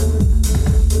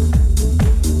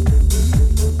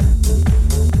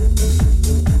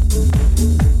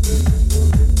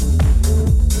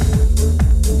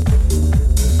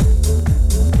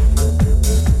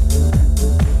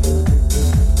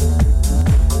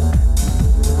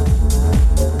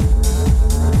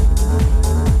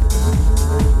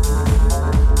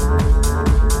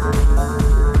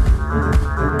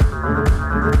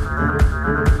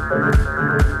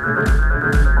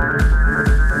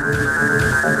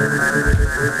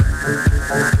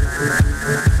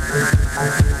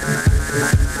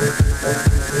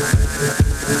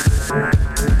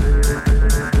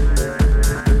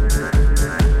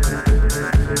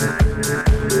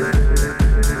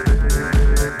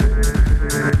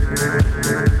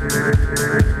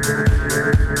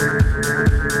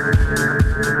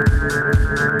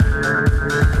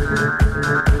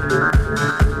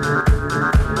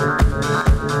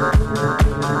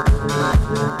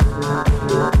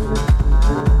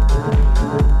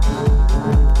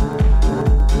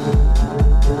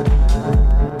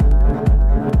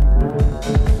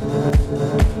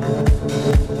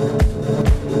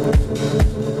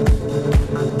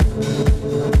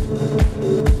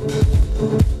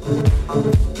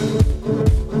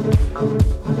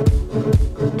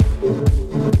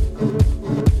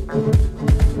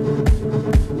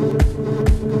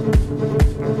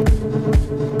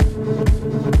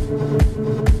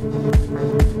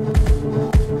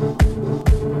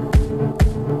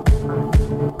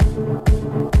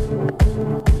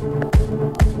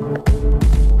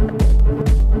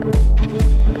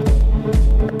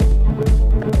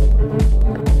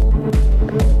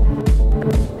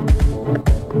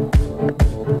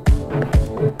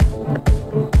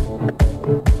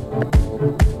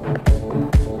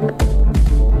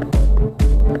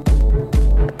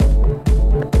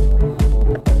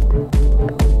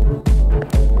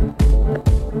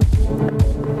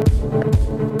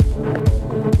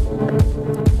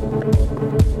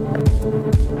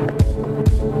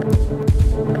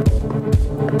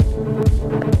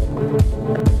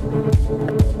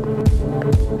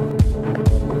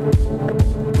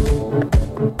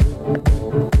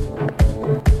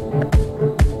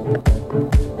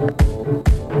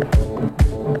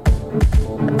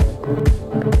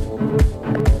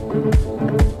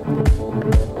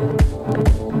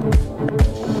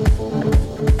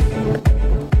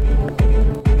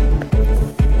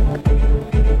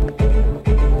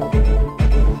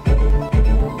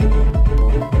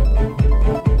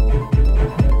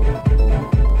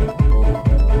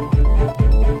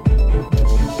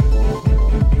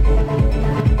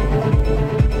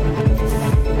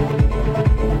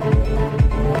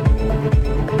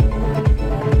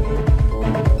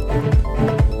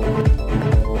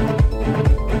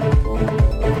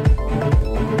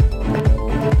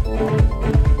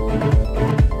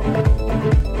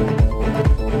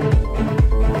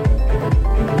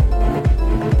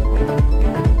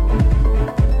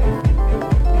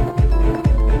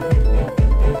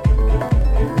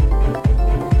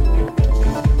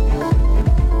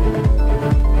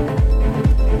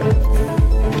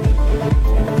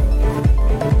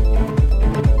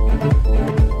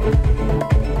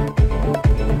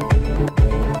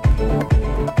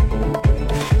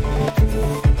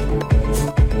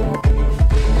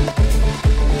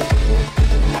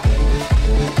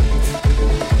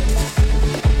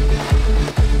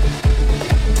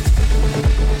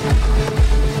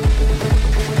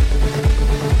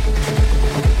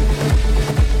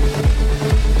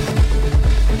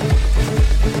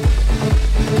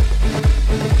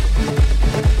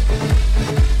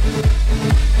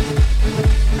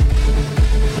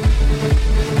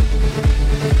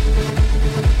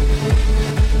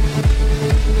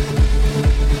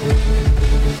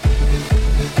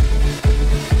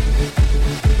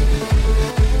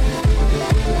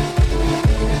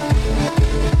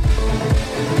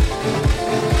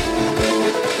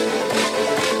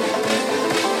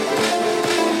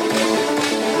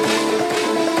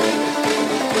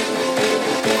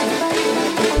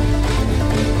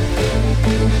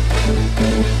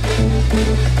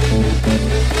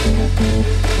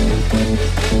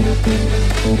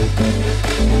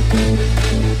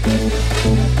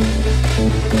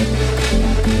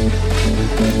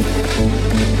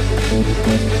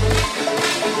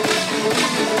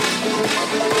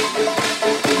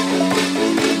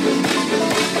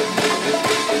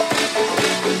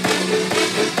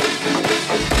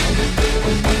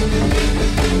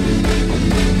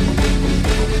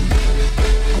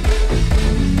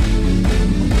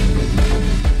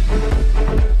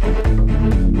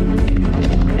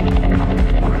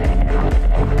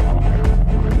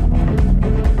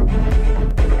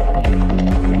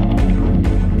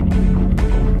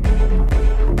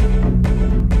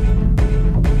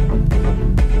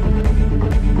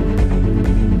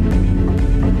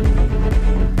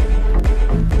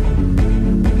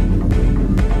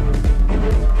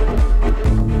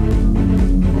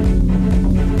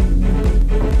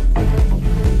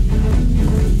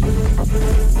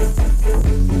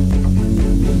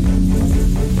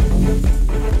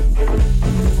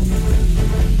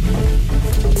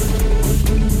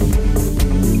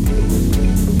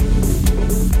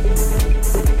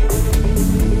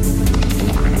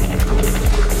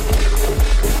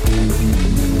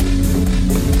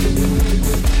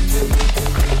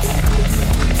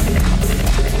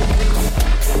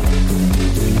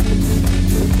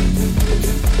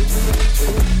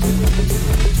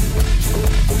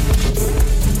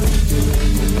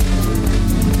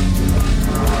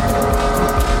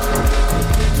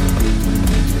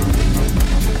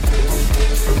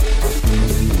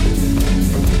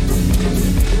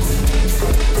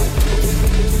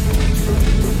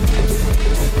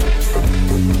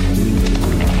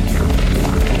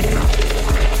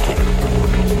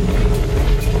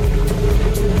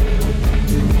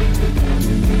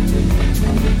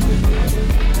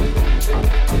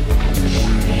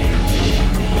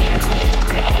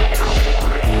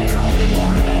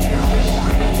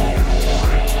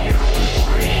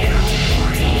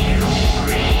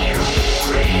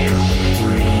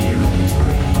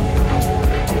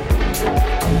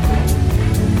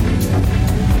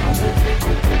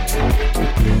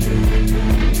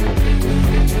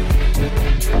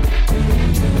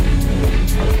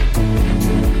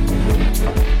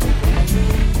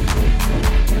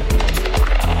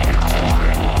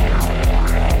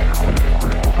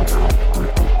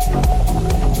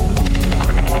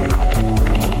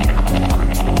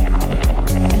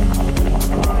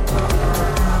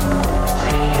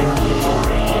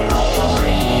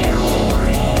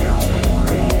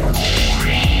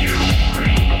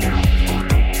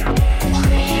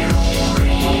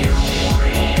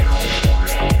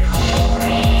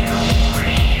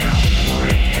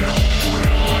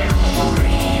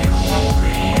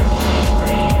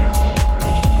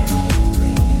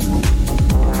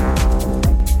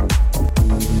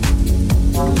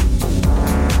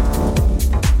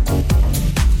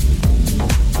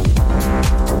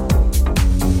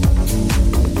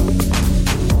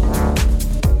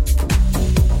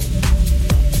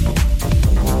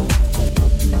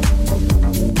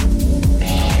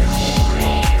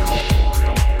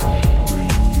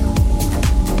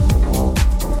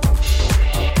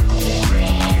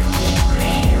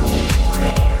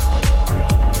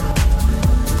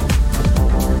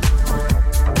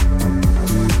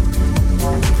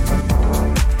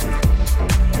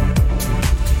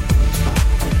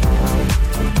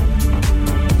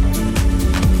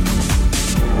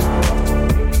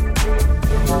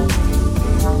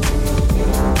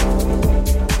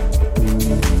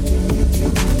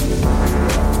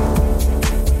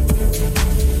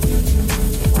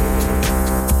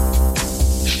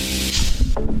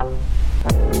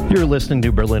 You're listening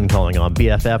to Berlin Calling on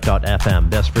BFF.FM,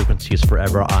 best frequencies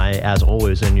forever. I, as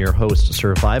always, am your host,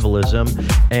 Survivalism,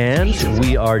 and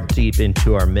we are deep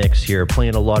into our mix here,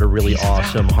 playing a lot of really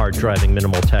awesome, hard-driving,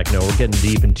 minimal techno. We're getting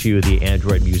deep into the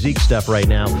Android music stuff right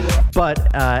now,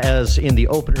 but as in the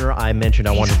opener, I mentioned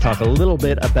I wanted to talk a little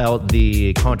bit about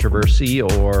the controversy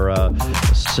or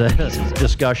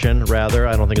discussion, rather.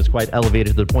 I don't think it's quite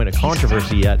elevated to the point of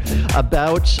controversy yet,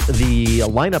 about the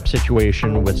lineup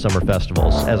situation with summer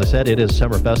festivals. As I said, it is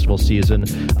summer festival season.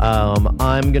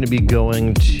 I'm going to be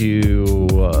going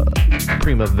to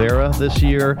Primavera this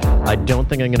year. I don't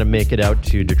think I'm going to make it out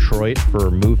to Detroit for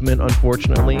Movement,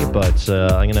 unfortunately, but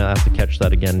I'm going to have to catch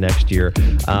that again next year.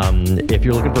 If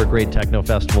you're looking for a great techno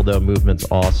festival, though, Movement's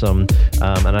awesome,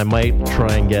 and I might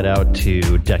try and get out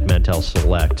to Deck Mantel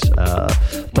Select.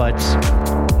 But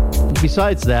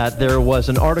besides that, there was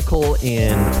an article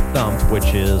in Thump,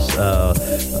 which is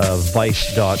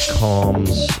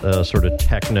Vice.com's sort of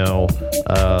techno.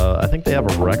 I think they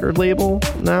have a record label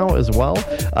now as well,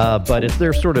 but it's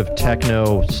their sort of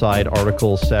techno side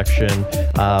article section.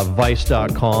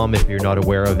 Vice.com, if you're not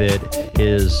aware of it,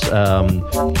 is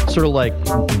sort of like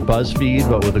BuzzFeed,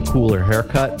 but with a cooler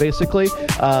haircut, basically.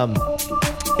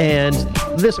 And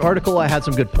this article, I had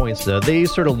some good points, though. They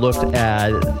sort of looked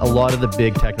at a lot of the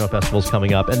big techno festivals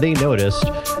coming up, and they noticed,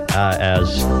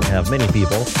 as have many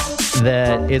people,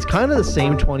 that it's kind of the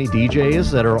same 20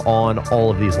 DJs that are on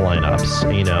all of these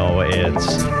lineups. You know,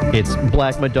 it's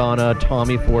Black Madonna,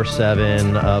 Tommy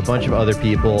 47, a bunch of other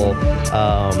people,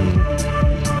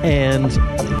 and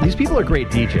these people are great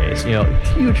DJs. You know,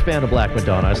 huge fan of Black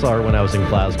Madonna. I saw her when I was in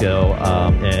Glasgow,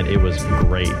 and it was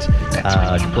great.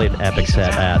 She played an epic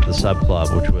set at the Sub Club,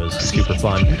 which was super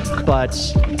fun. But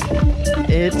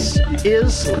it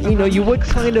is, you know, you would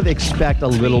kind of expect a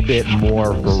little bit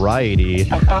more variety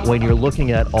when you're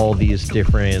looking at all these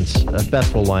different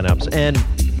festival lineups. And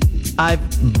I've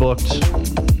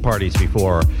booked parties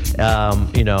before.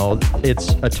 You know, it's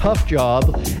a tough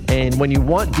job, and when you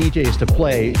want DJs to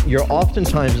play, you're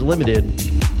oftentimes limited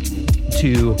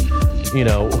to, you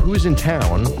know, who's in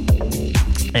town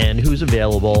and who's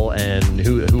available and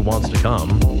who wants to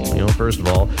come, you know, first of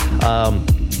all.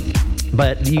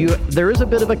 But there is a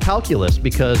bit of a calculus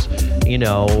because, you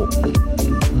know,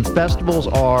 festivals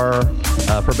are,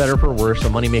 for better or for worse, a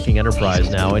money-making enterprise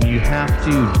now, and you have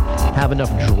to have enough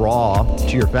draw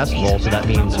to your festival, so that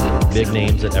means big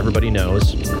names that everybody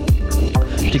knows,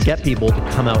 to get people to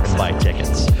come out and buy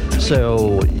tickets.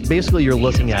 So basically you're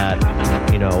looking at,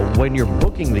 you know, when you're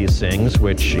booking these things,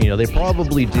 which, you know, they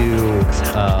probably do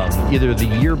either the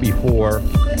year before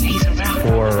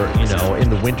or, you know, in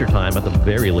the wintertime at the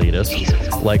very latest,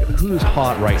 like who's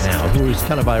hot right now, who's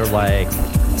kind of our like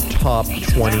top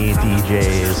 20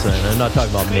 DJs, and I'm not talking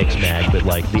about Mixmag, but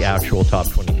like the actual top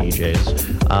 20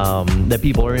 DJs that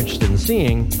people are interested in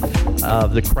seeing,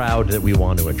 the crowd that we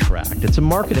want to attract. It's a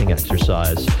marketing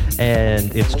exercise,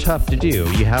 and it's tough to do.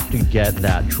 You have to get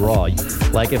that draw.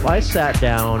 Like if I sat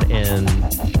down and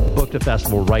booked a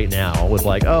festival right now with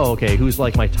like, oh, okay, who's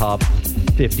like my top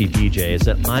 50 DJs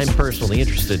that I'm personally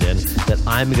interested in, that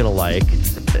I'm going to like,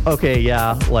 okay,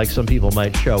 yeah, like some people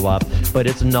might show up, but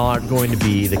it's not going to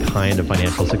be the kind of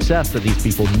financial success that these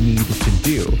people need to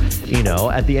do. You know,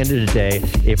 at the end of the day,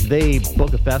 if they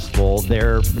book a festival,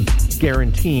 they're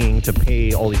guaranteeing to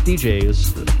pay all these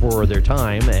DJs for their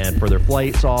time and for their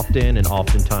flights often, and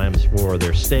oftentimes for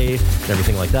their stay and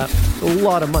everything like that. A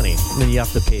lot of money. And then you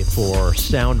have to pay for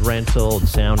sound rental and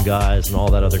sound guys and all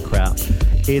that other crap.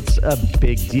 It's a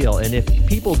big deal. And if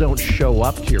people don't show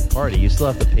up to your party, you still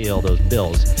have to pay all those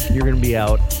bills. You're going to be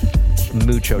out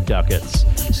mucho ducats.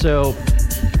 So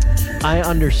I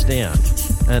understand,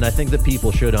 and I think that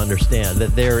people should understand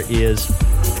that there is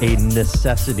a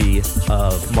necessity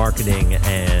of marketing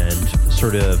and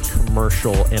sort of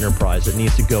commercial enterprise that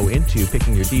needs to go into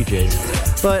picking your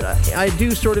DJs. But I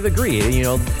do sort of agree, you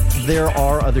know, there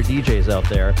are other DJs out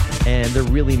there, and there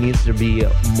really needs to be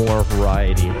more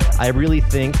variety. I really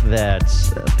think that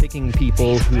picking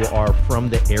people who are from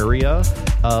the area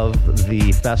of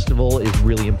the festival is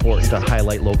really important to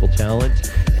highlight local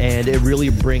talent, and it really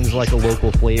brings like a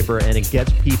local flavor, and it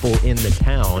gets people in the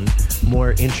town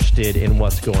more interested in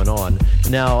what's going on.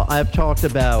 Now, I've talked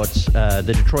about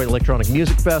the Detroit Electronic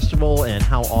Music Festival and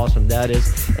how awesome that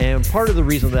is, and part of the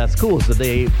reason that's cool is that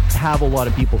they have a lot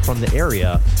of people from the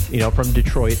area, you know, from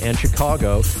Detroit and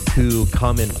Chicago, who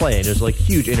come and play, and there's like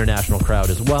huge international crowd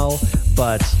as well,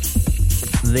 but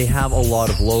they have a lot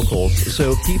of locals.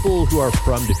 So people who are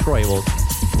from Detroit, well,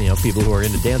 you know, people who are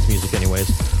into dance music anyways,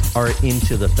 are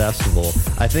into the festival.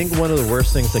 I think one of the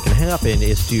worst things that can happen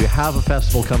is to have a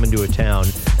festival come into a town,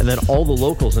 and then all the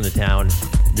locals in the town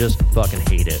just fucking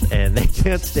hate it, and they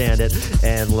can't stand it,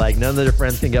 and like none of their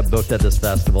friends can get booked at this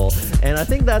festival. And I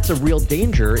think that's a real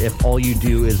danger if all you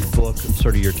do is book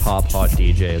sort of your top hot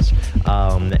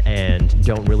DJs, and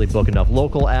don't really book enough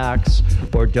local acts,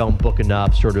 or don't book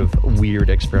enough sort of weird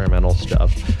experimental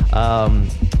stuff.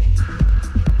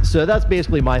 So that's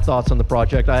basically my thoughts on the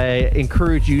project. I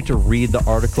encourage you to read the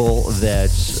article that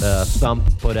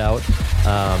Stump put out.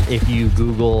 If you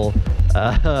Google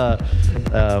the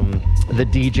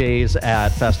DJs at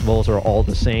festivals are all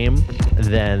the same,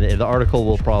 then the article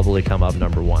will probably come up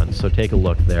number one. So take a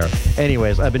look there.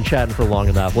 Anyways, I've been chatting for long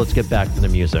enough. Let's get back to the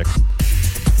music.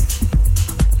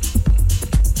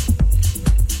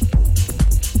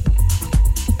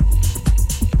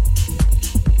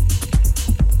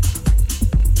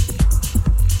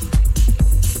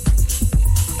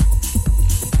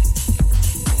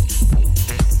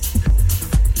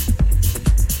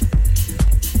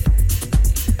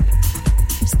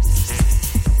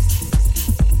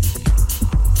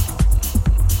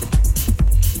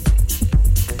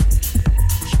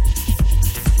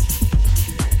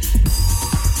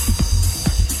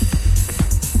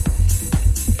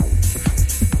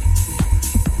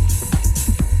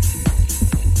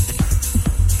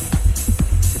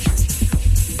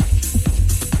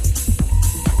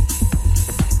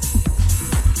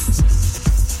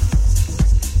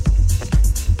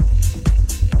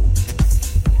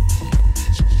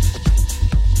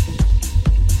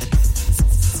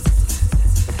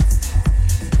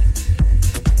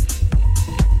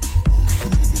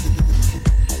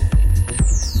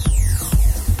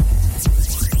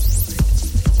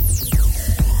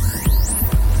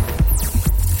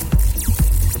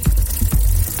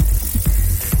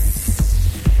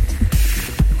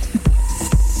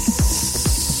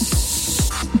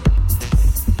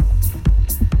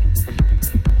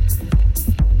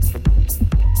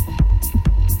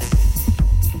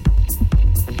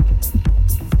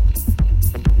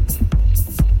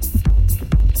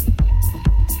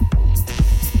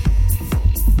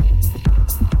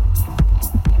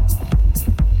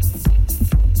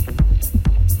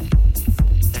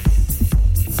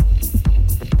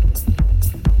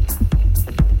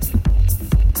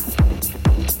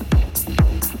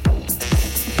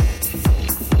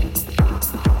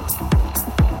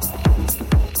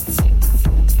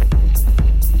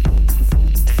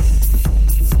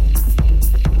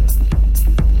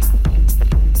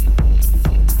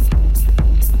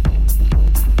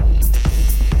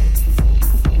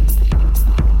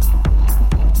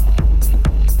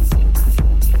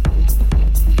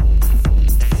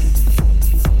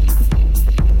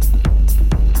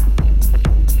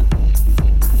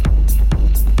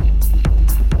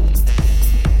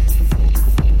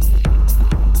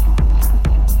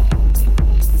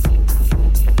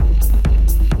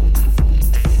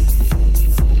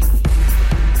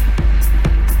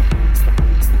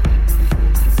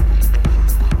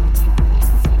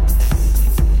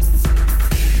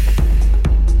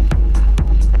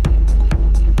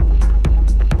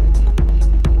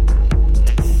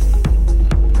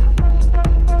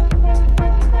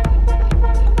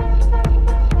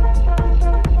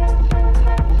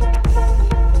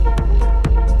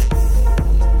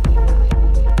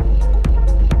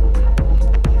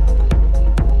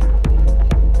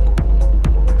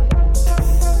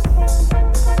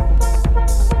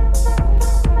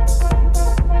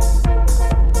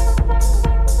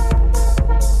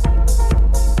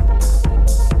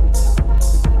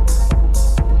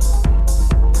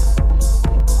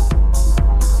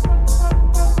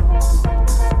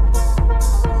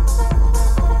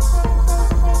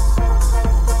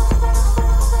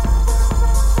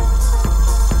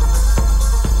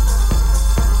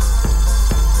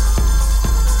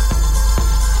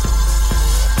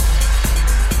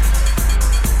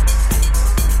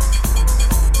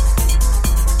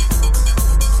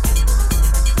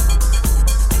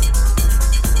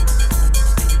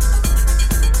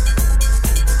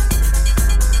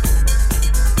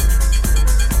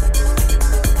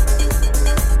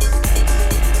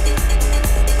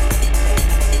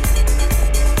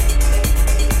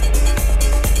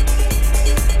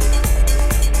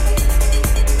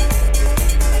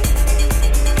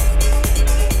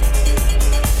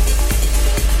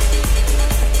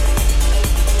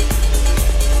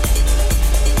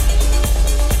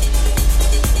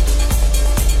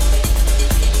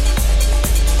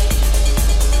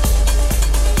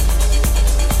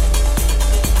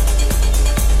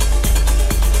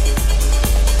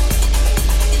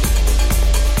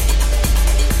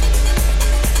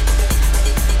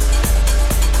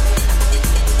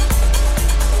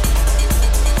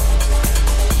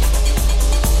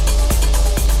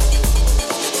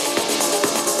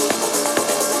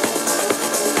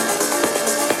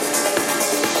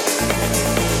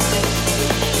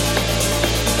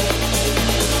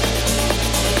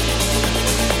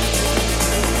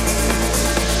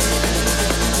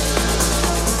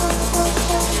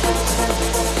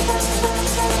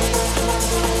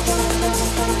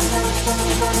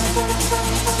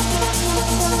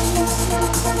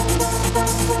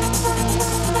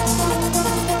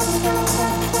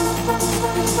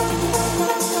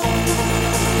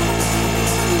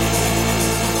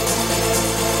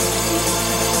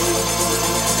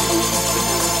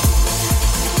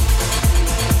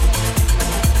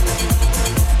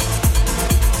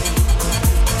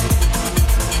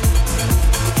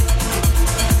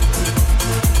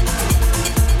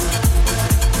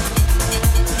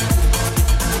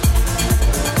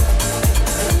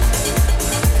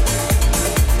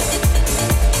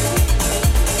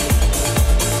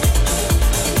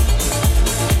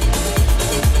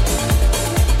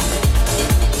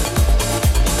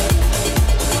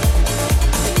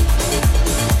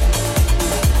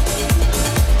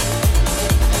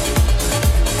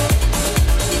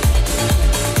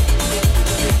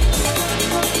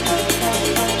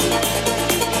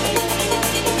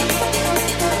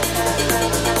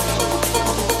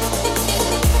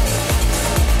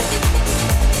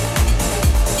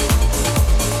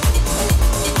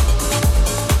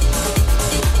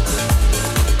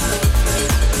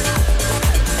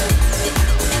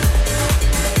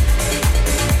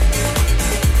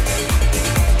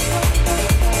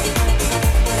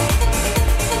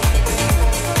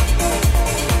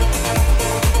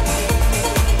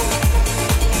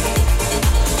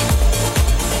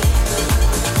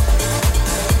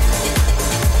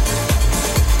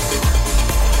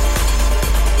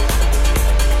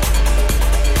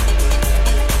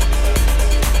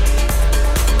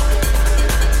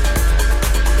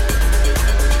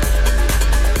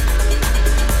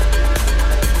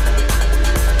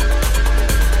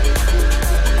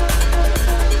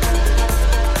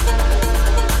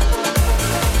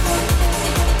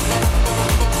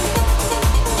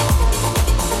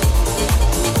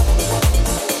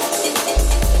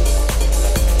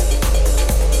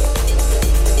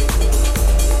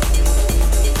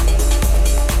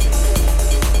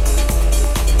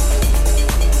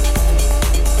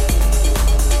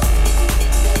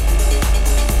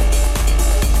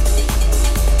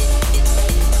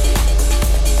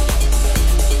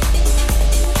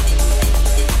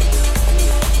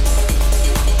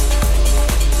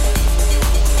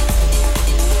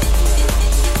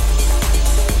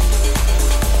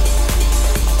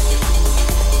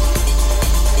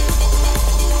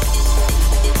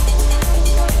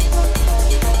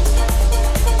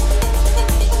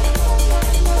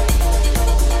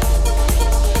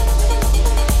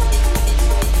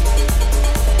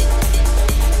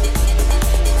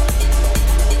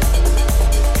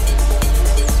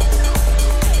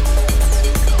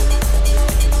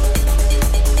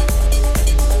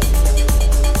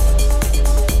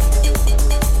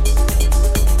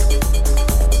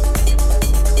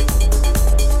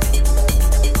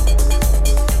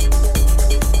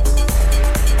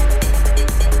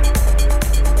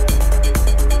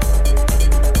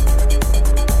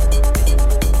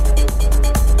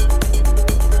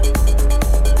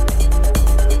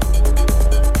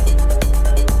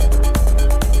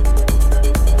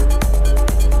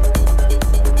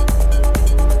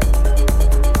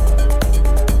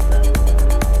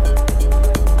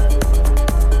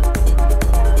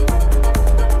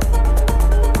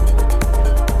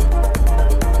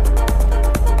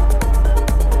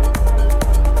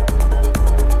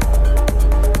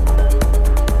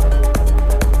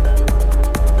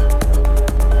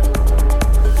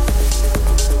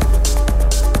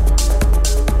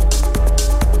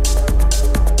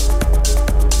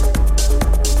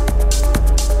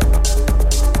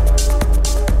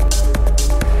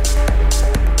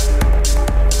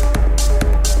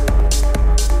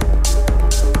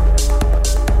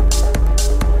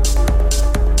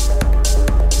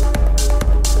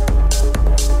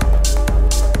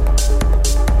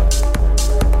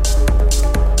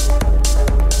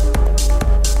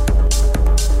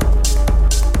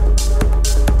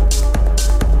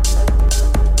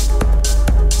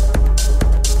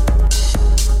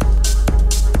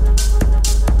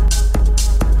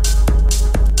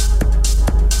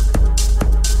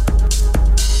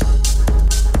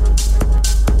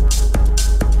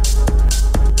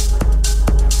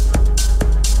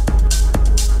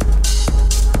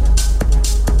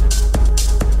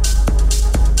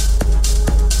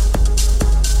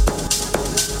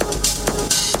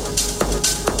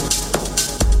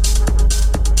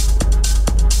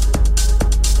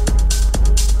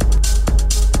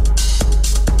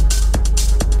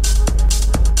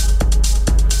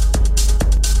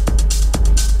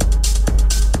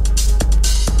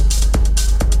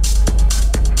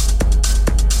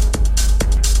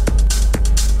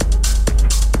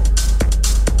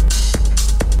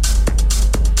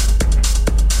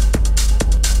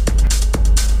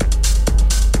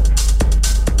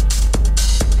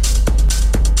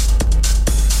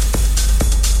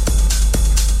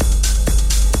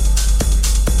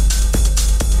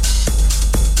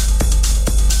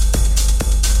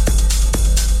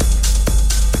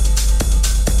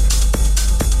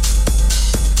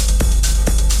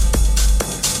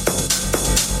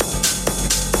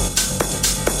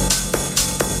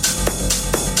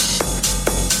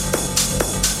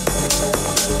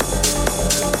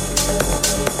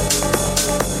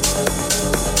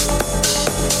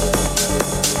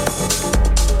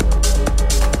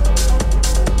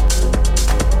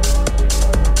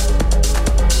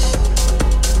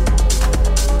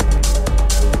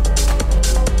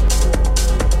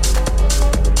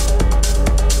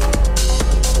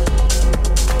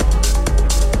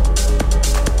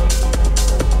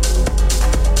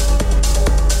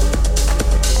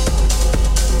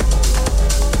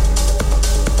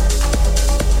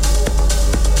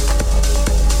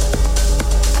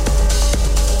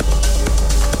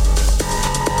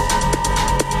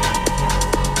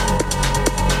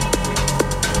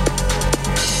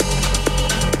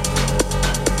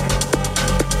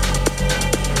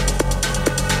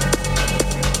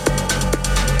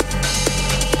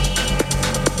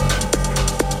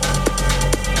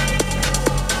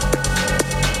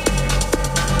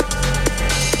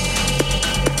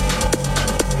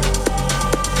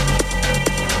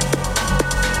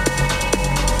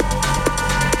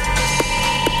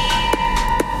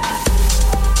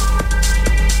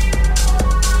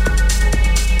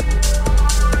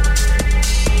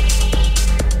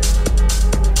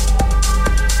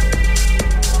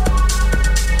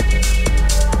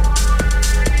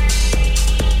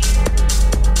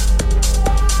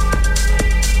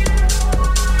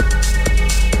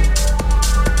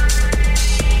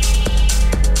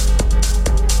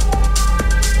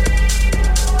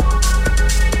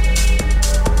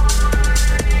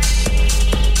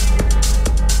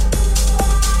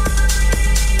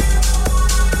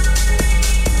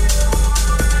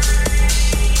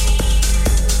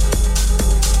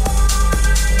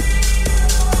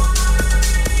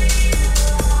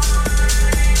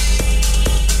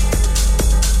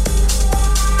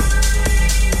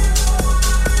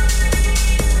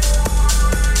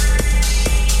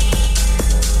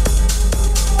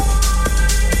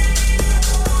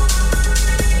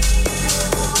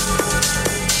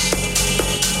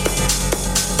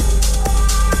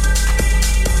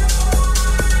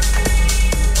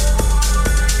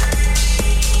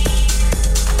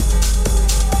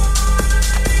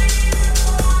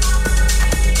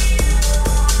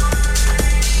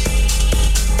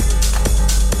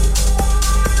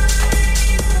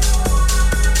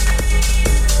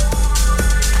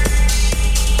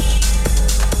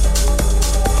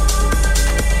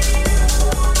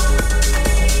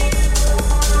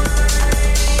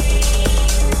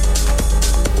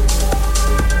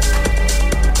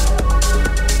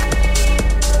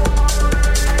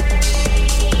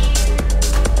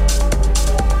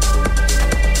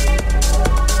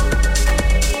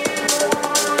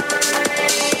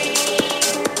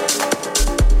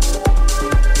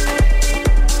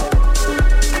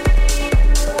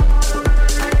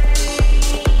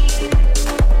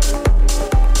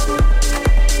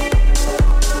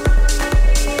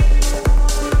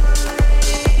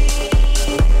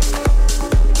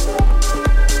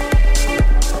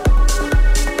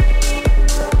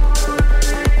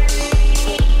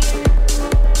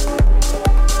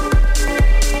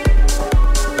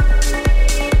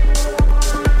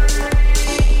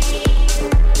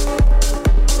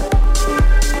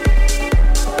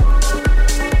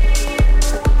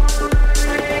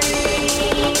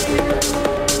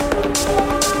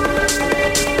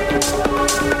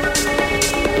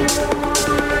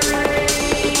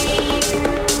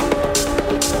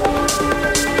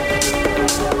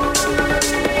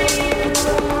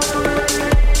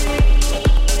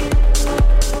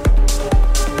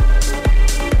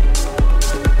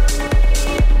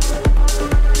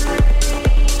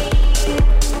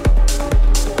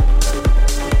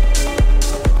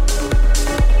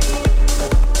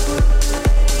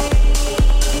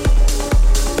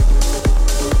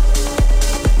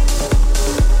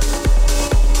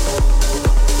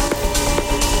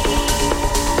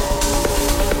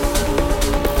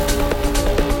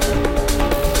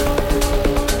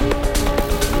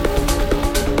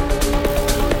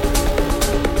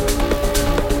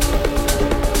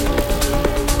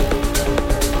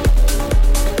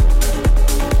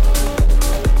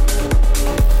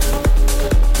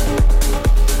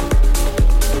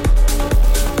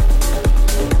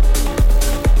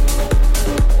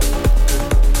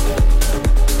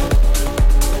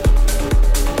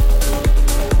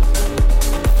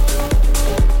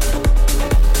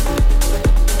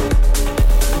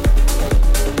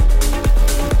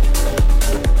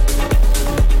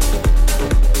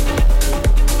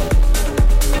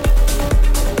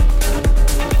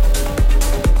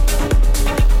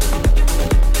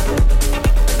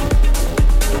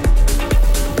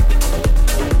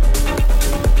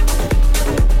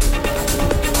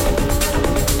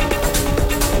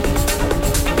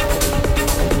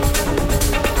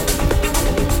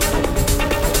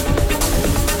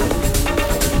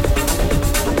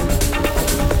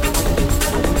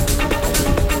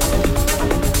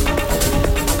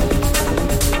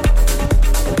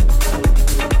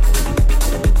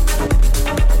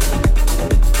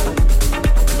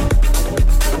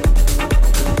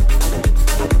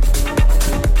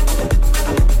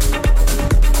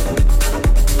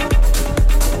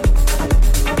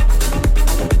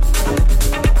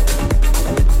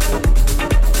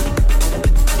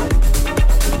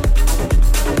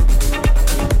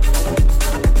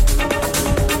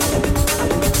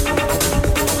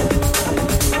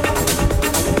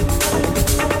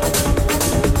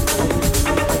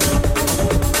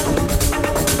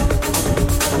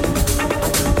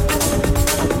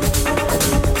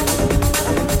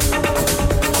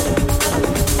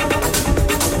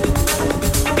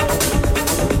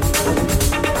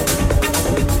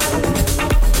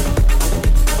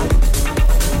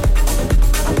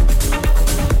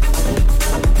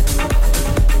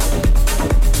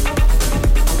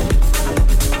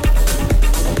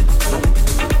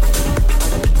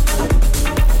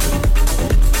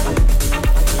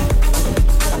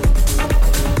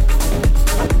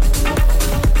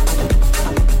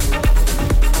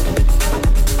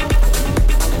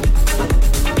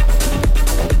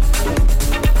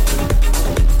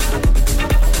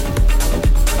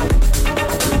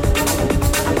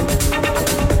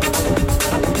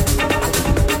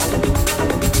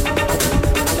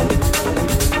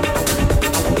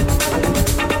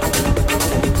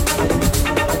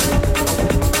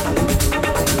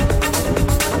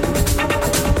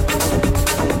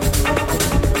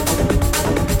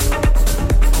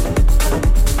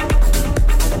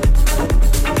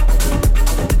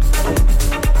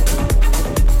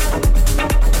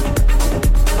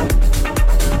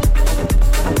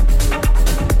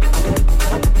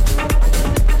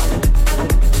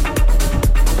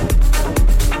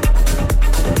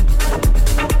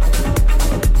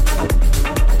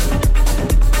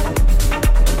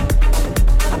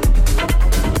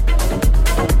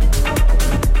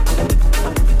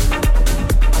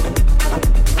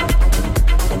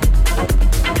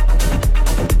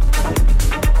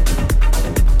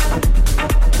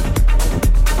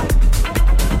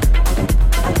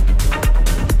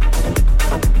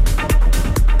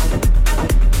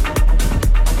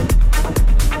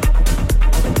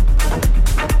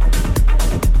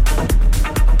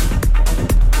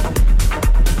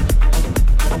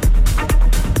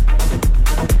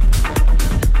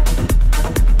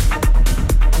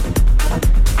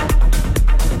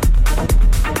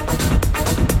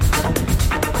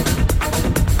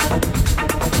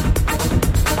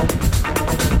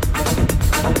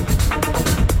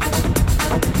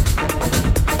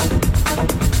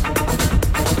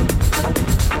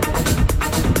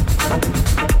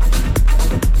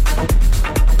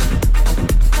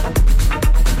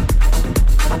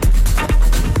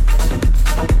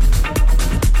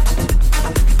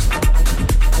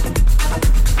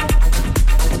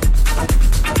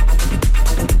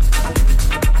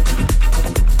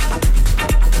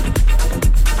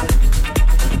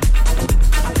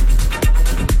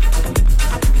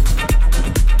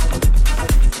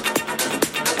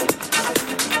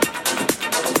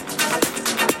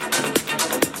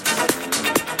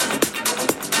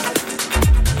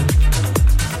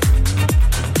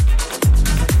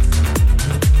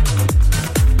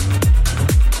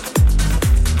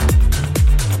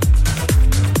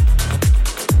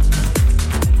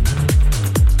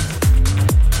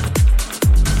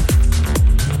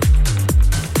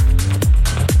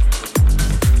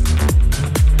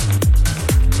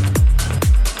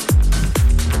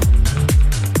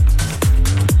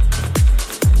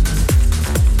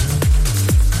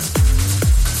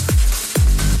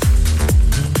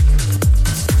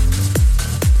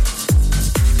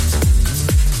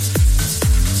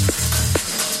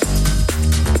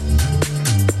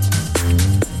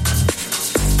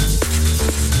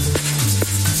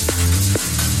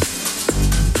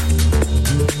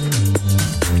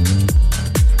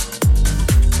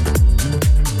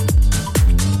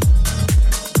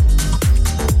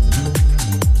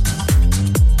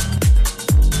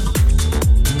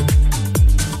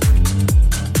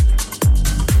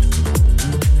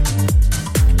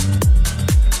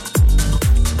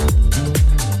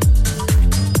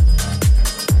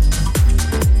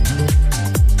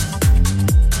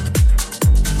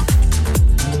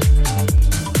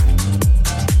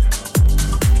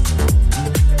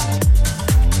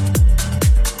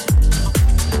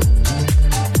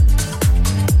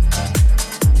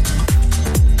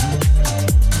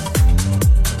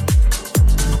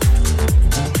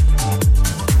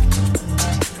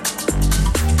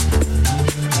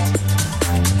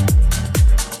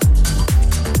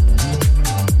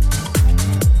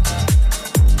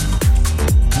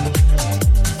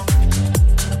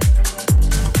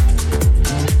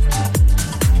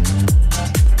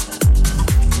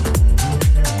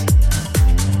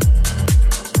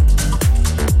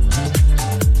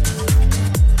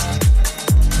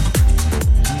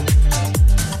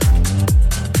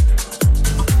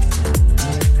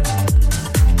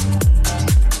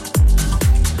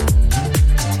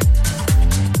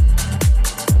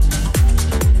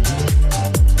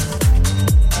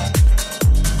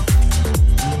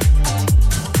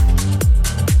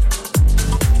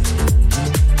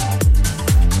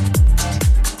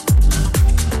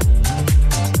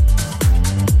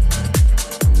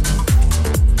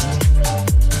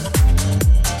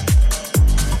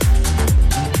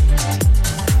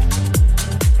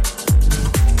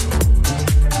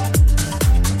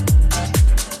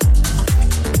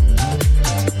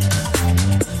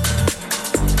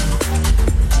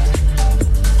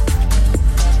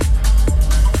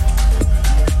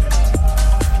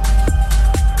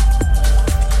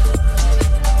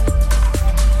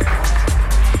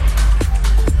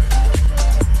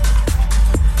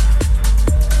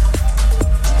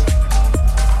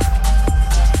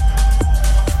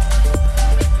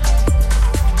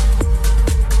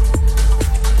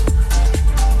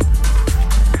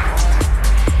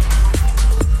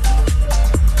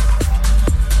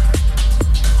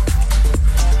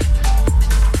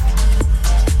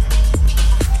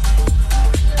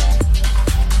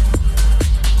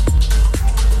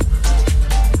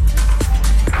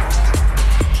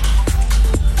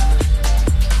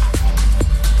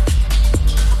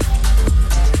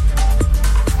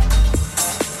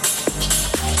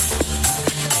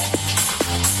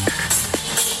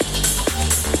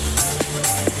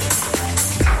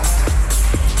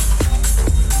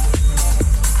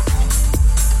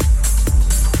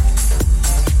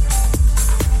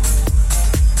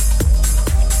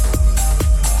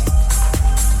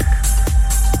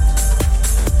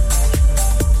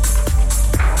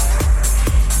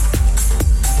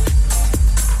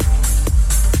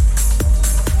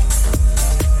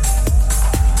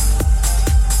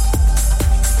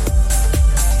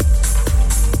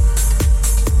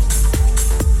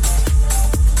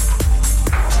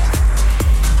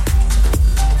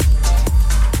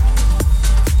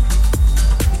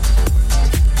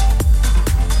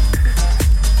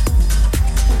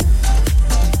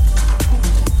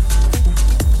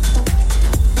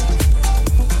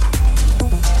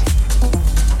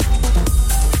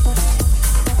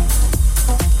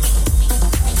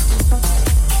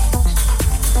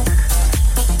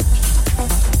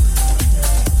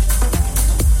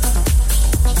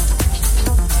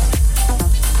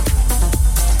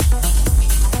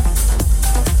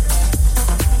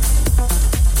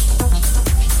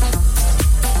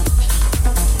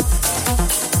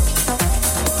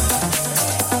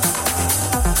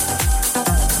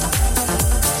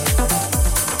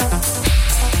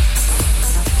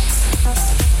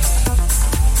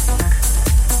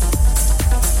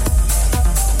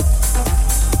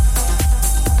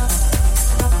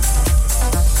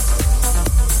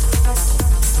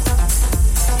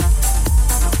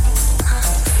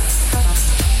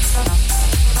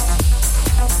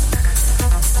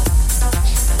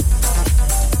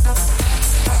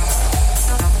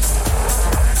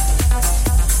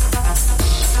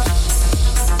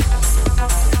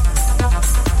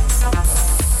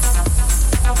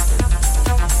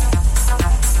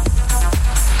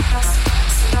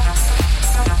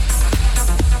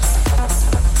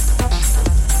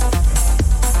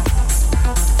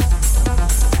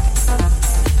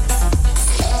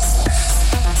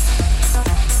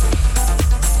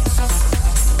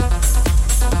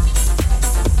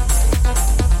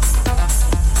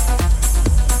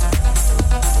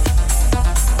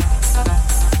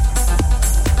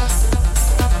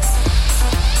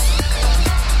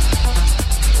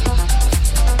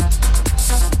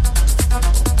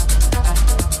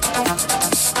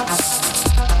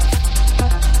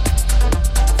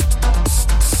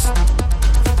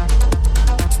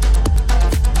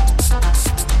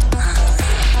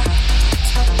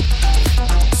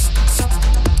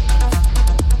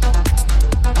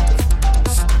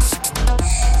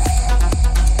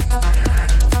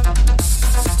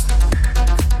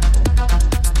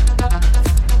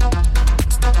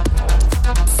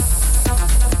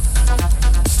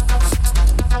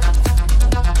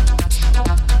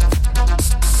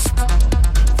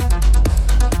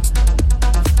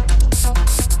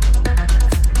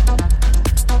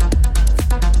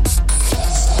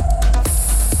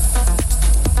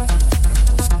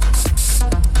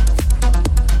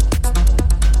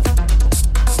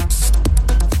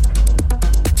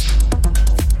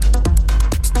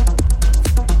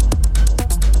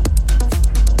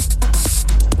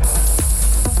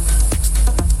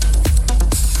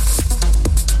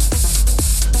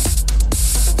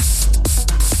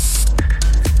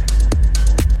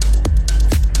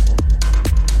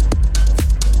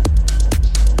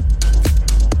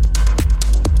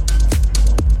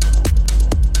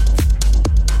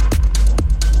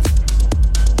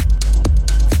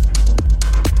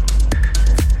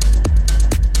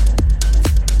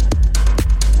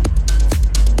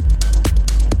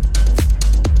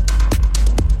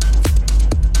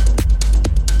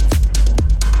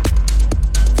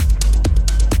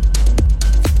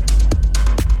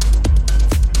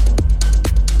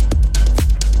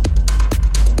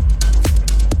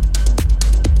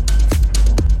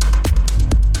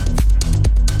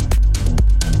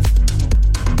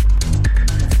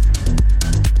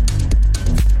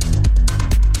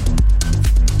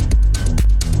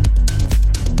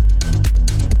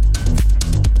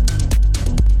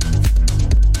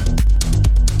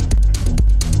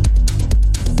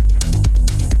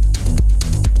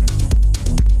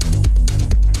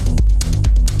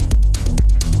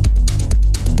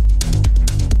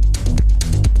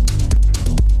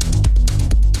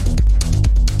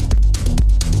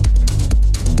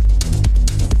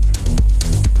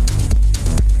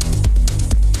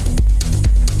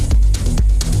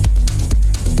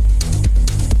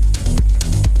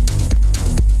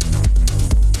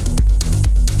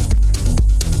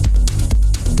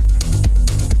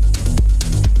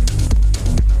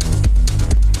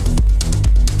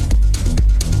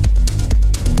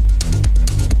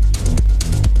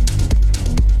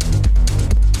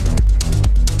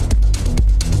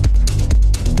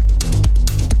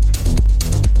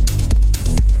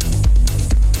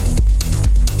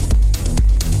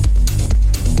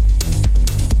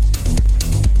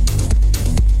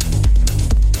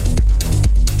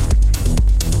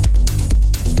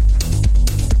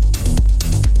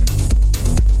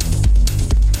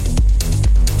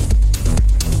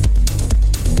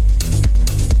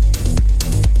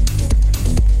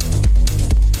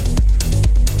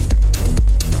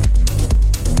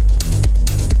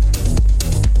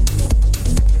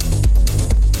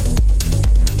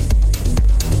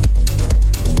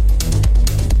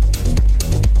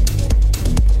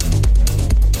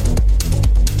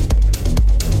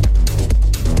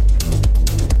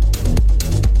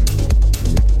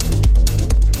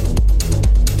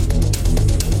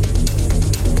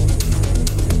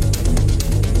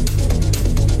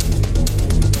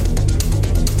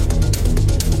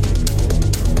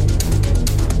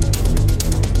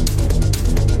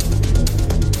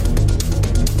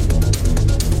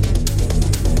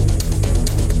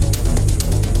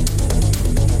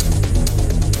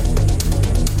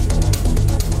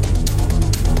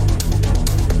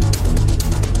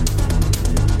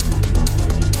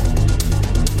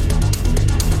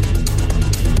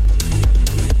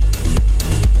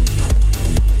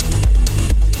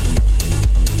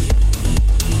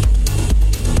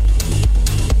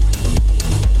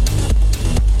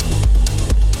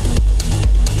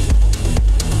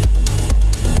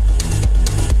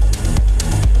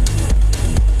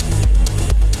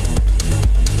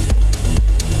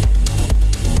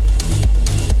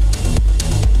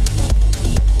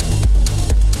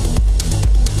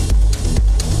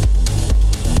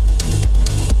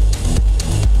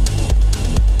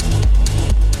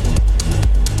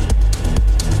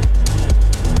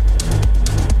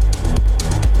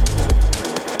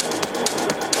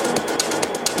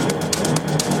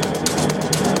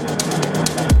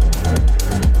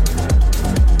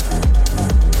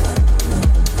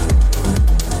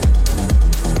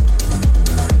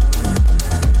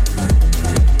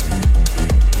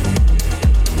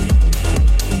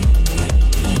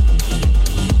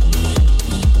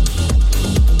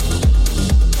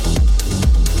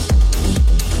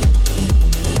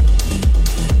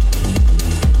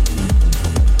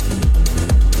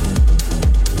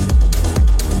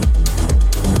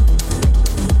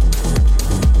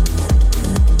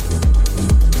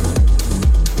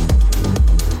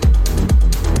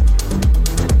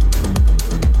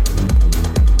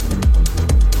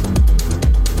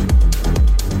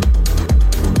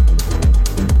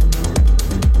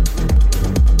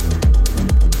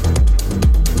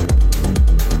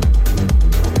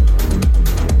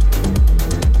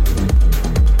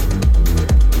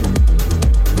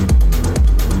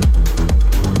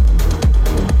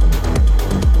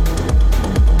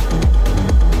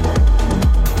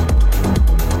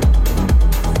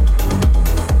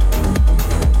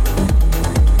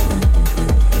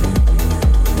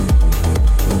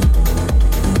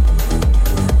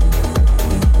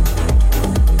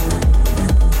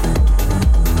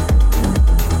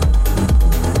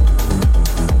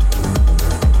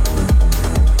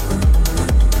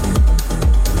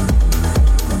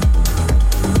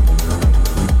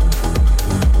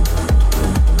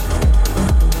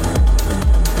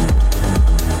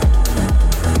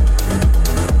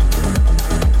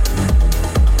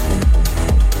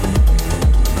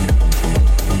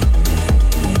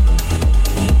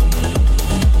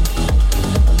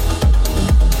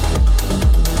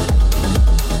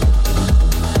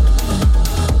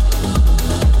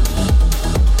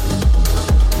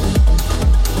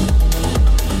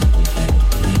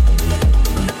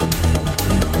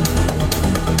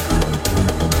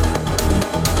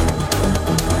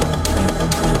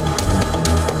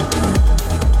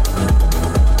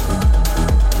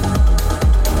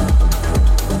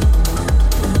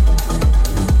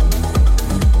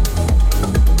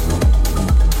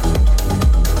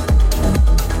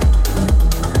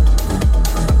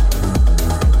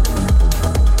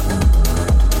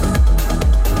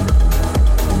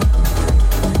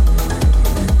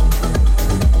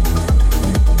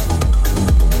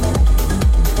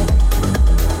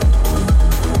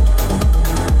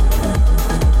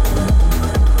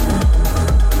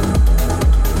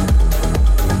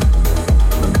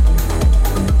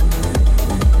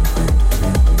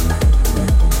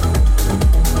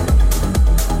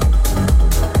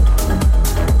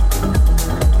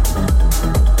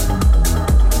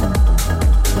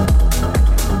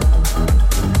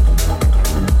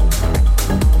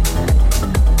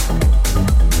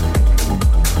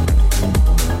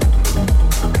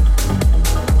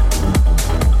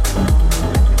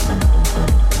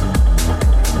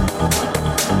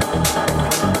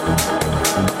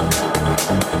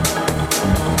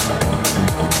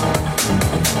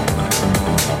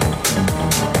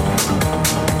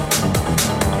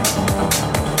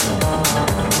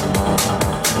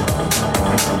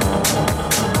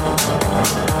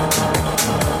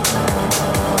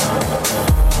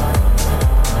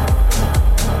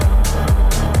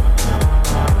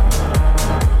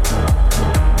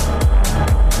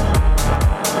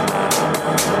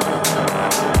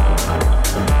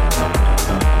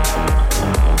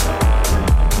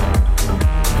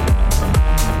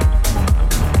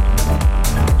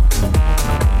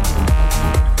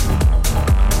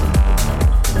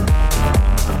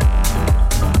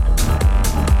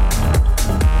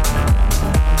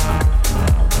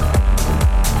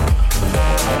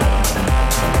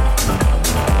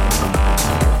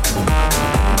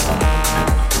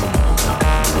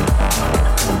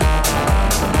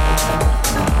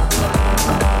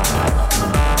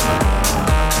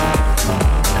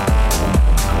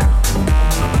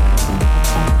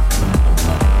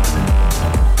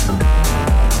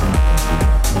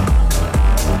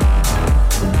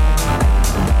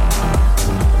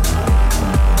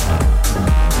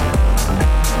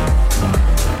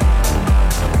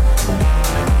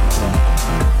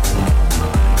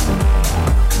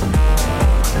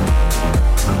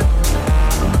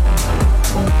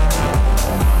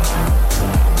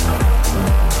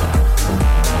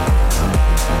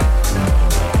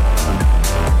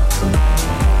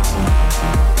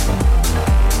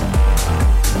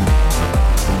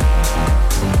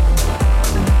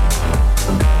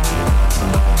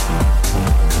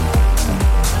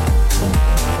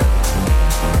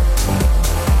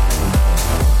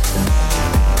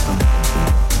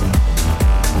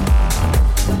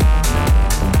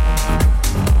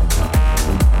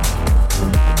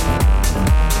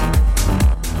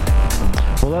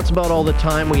 about all the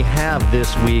time we have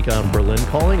this week on Berlin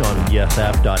Calling on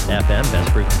BFF.FM,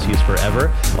 Best Frequencies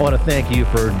Forever. I want to thank you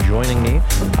for joining me.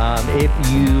 If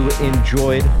you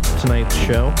enjoyed tonight's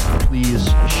show, please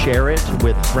share it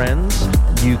with friends.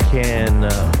 You can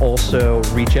also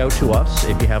reach out to us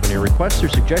if you have any requests or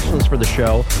suggestions for the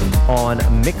show on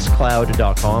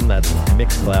Mixcloud.com. That's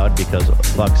Mixcloud because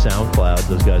fuck SoundCloud.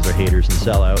 Those guys are haters and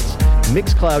sellouts.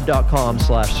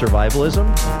 Mixcloud.com/survivalism.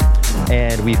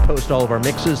 And we post all of our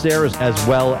mixes there as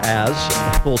well as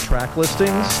full track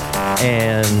listings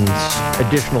and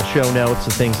additional show notes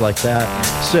and things like that.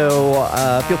 So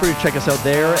feel free to check us out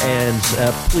there, and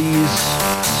please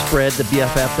spread the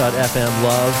BFF.FM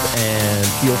love, and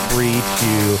feel free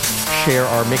to share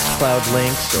our Mixcloud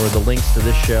links or the links to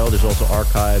this show. There's also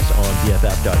archives on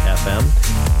BFF.FM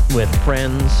with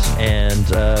friends, and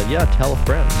tell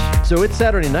friends. So it's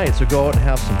Saturday night, so go out and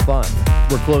have some fun.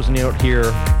 We're closing out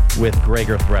here with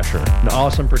Gregor Thresher, an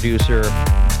awesome producer,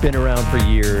 been around for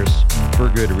years for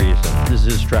good reason. This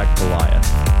is his track Goliath.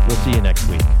 We'll see you next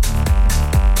week.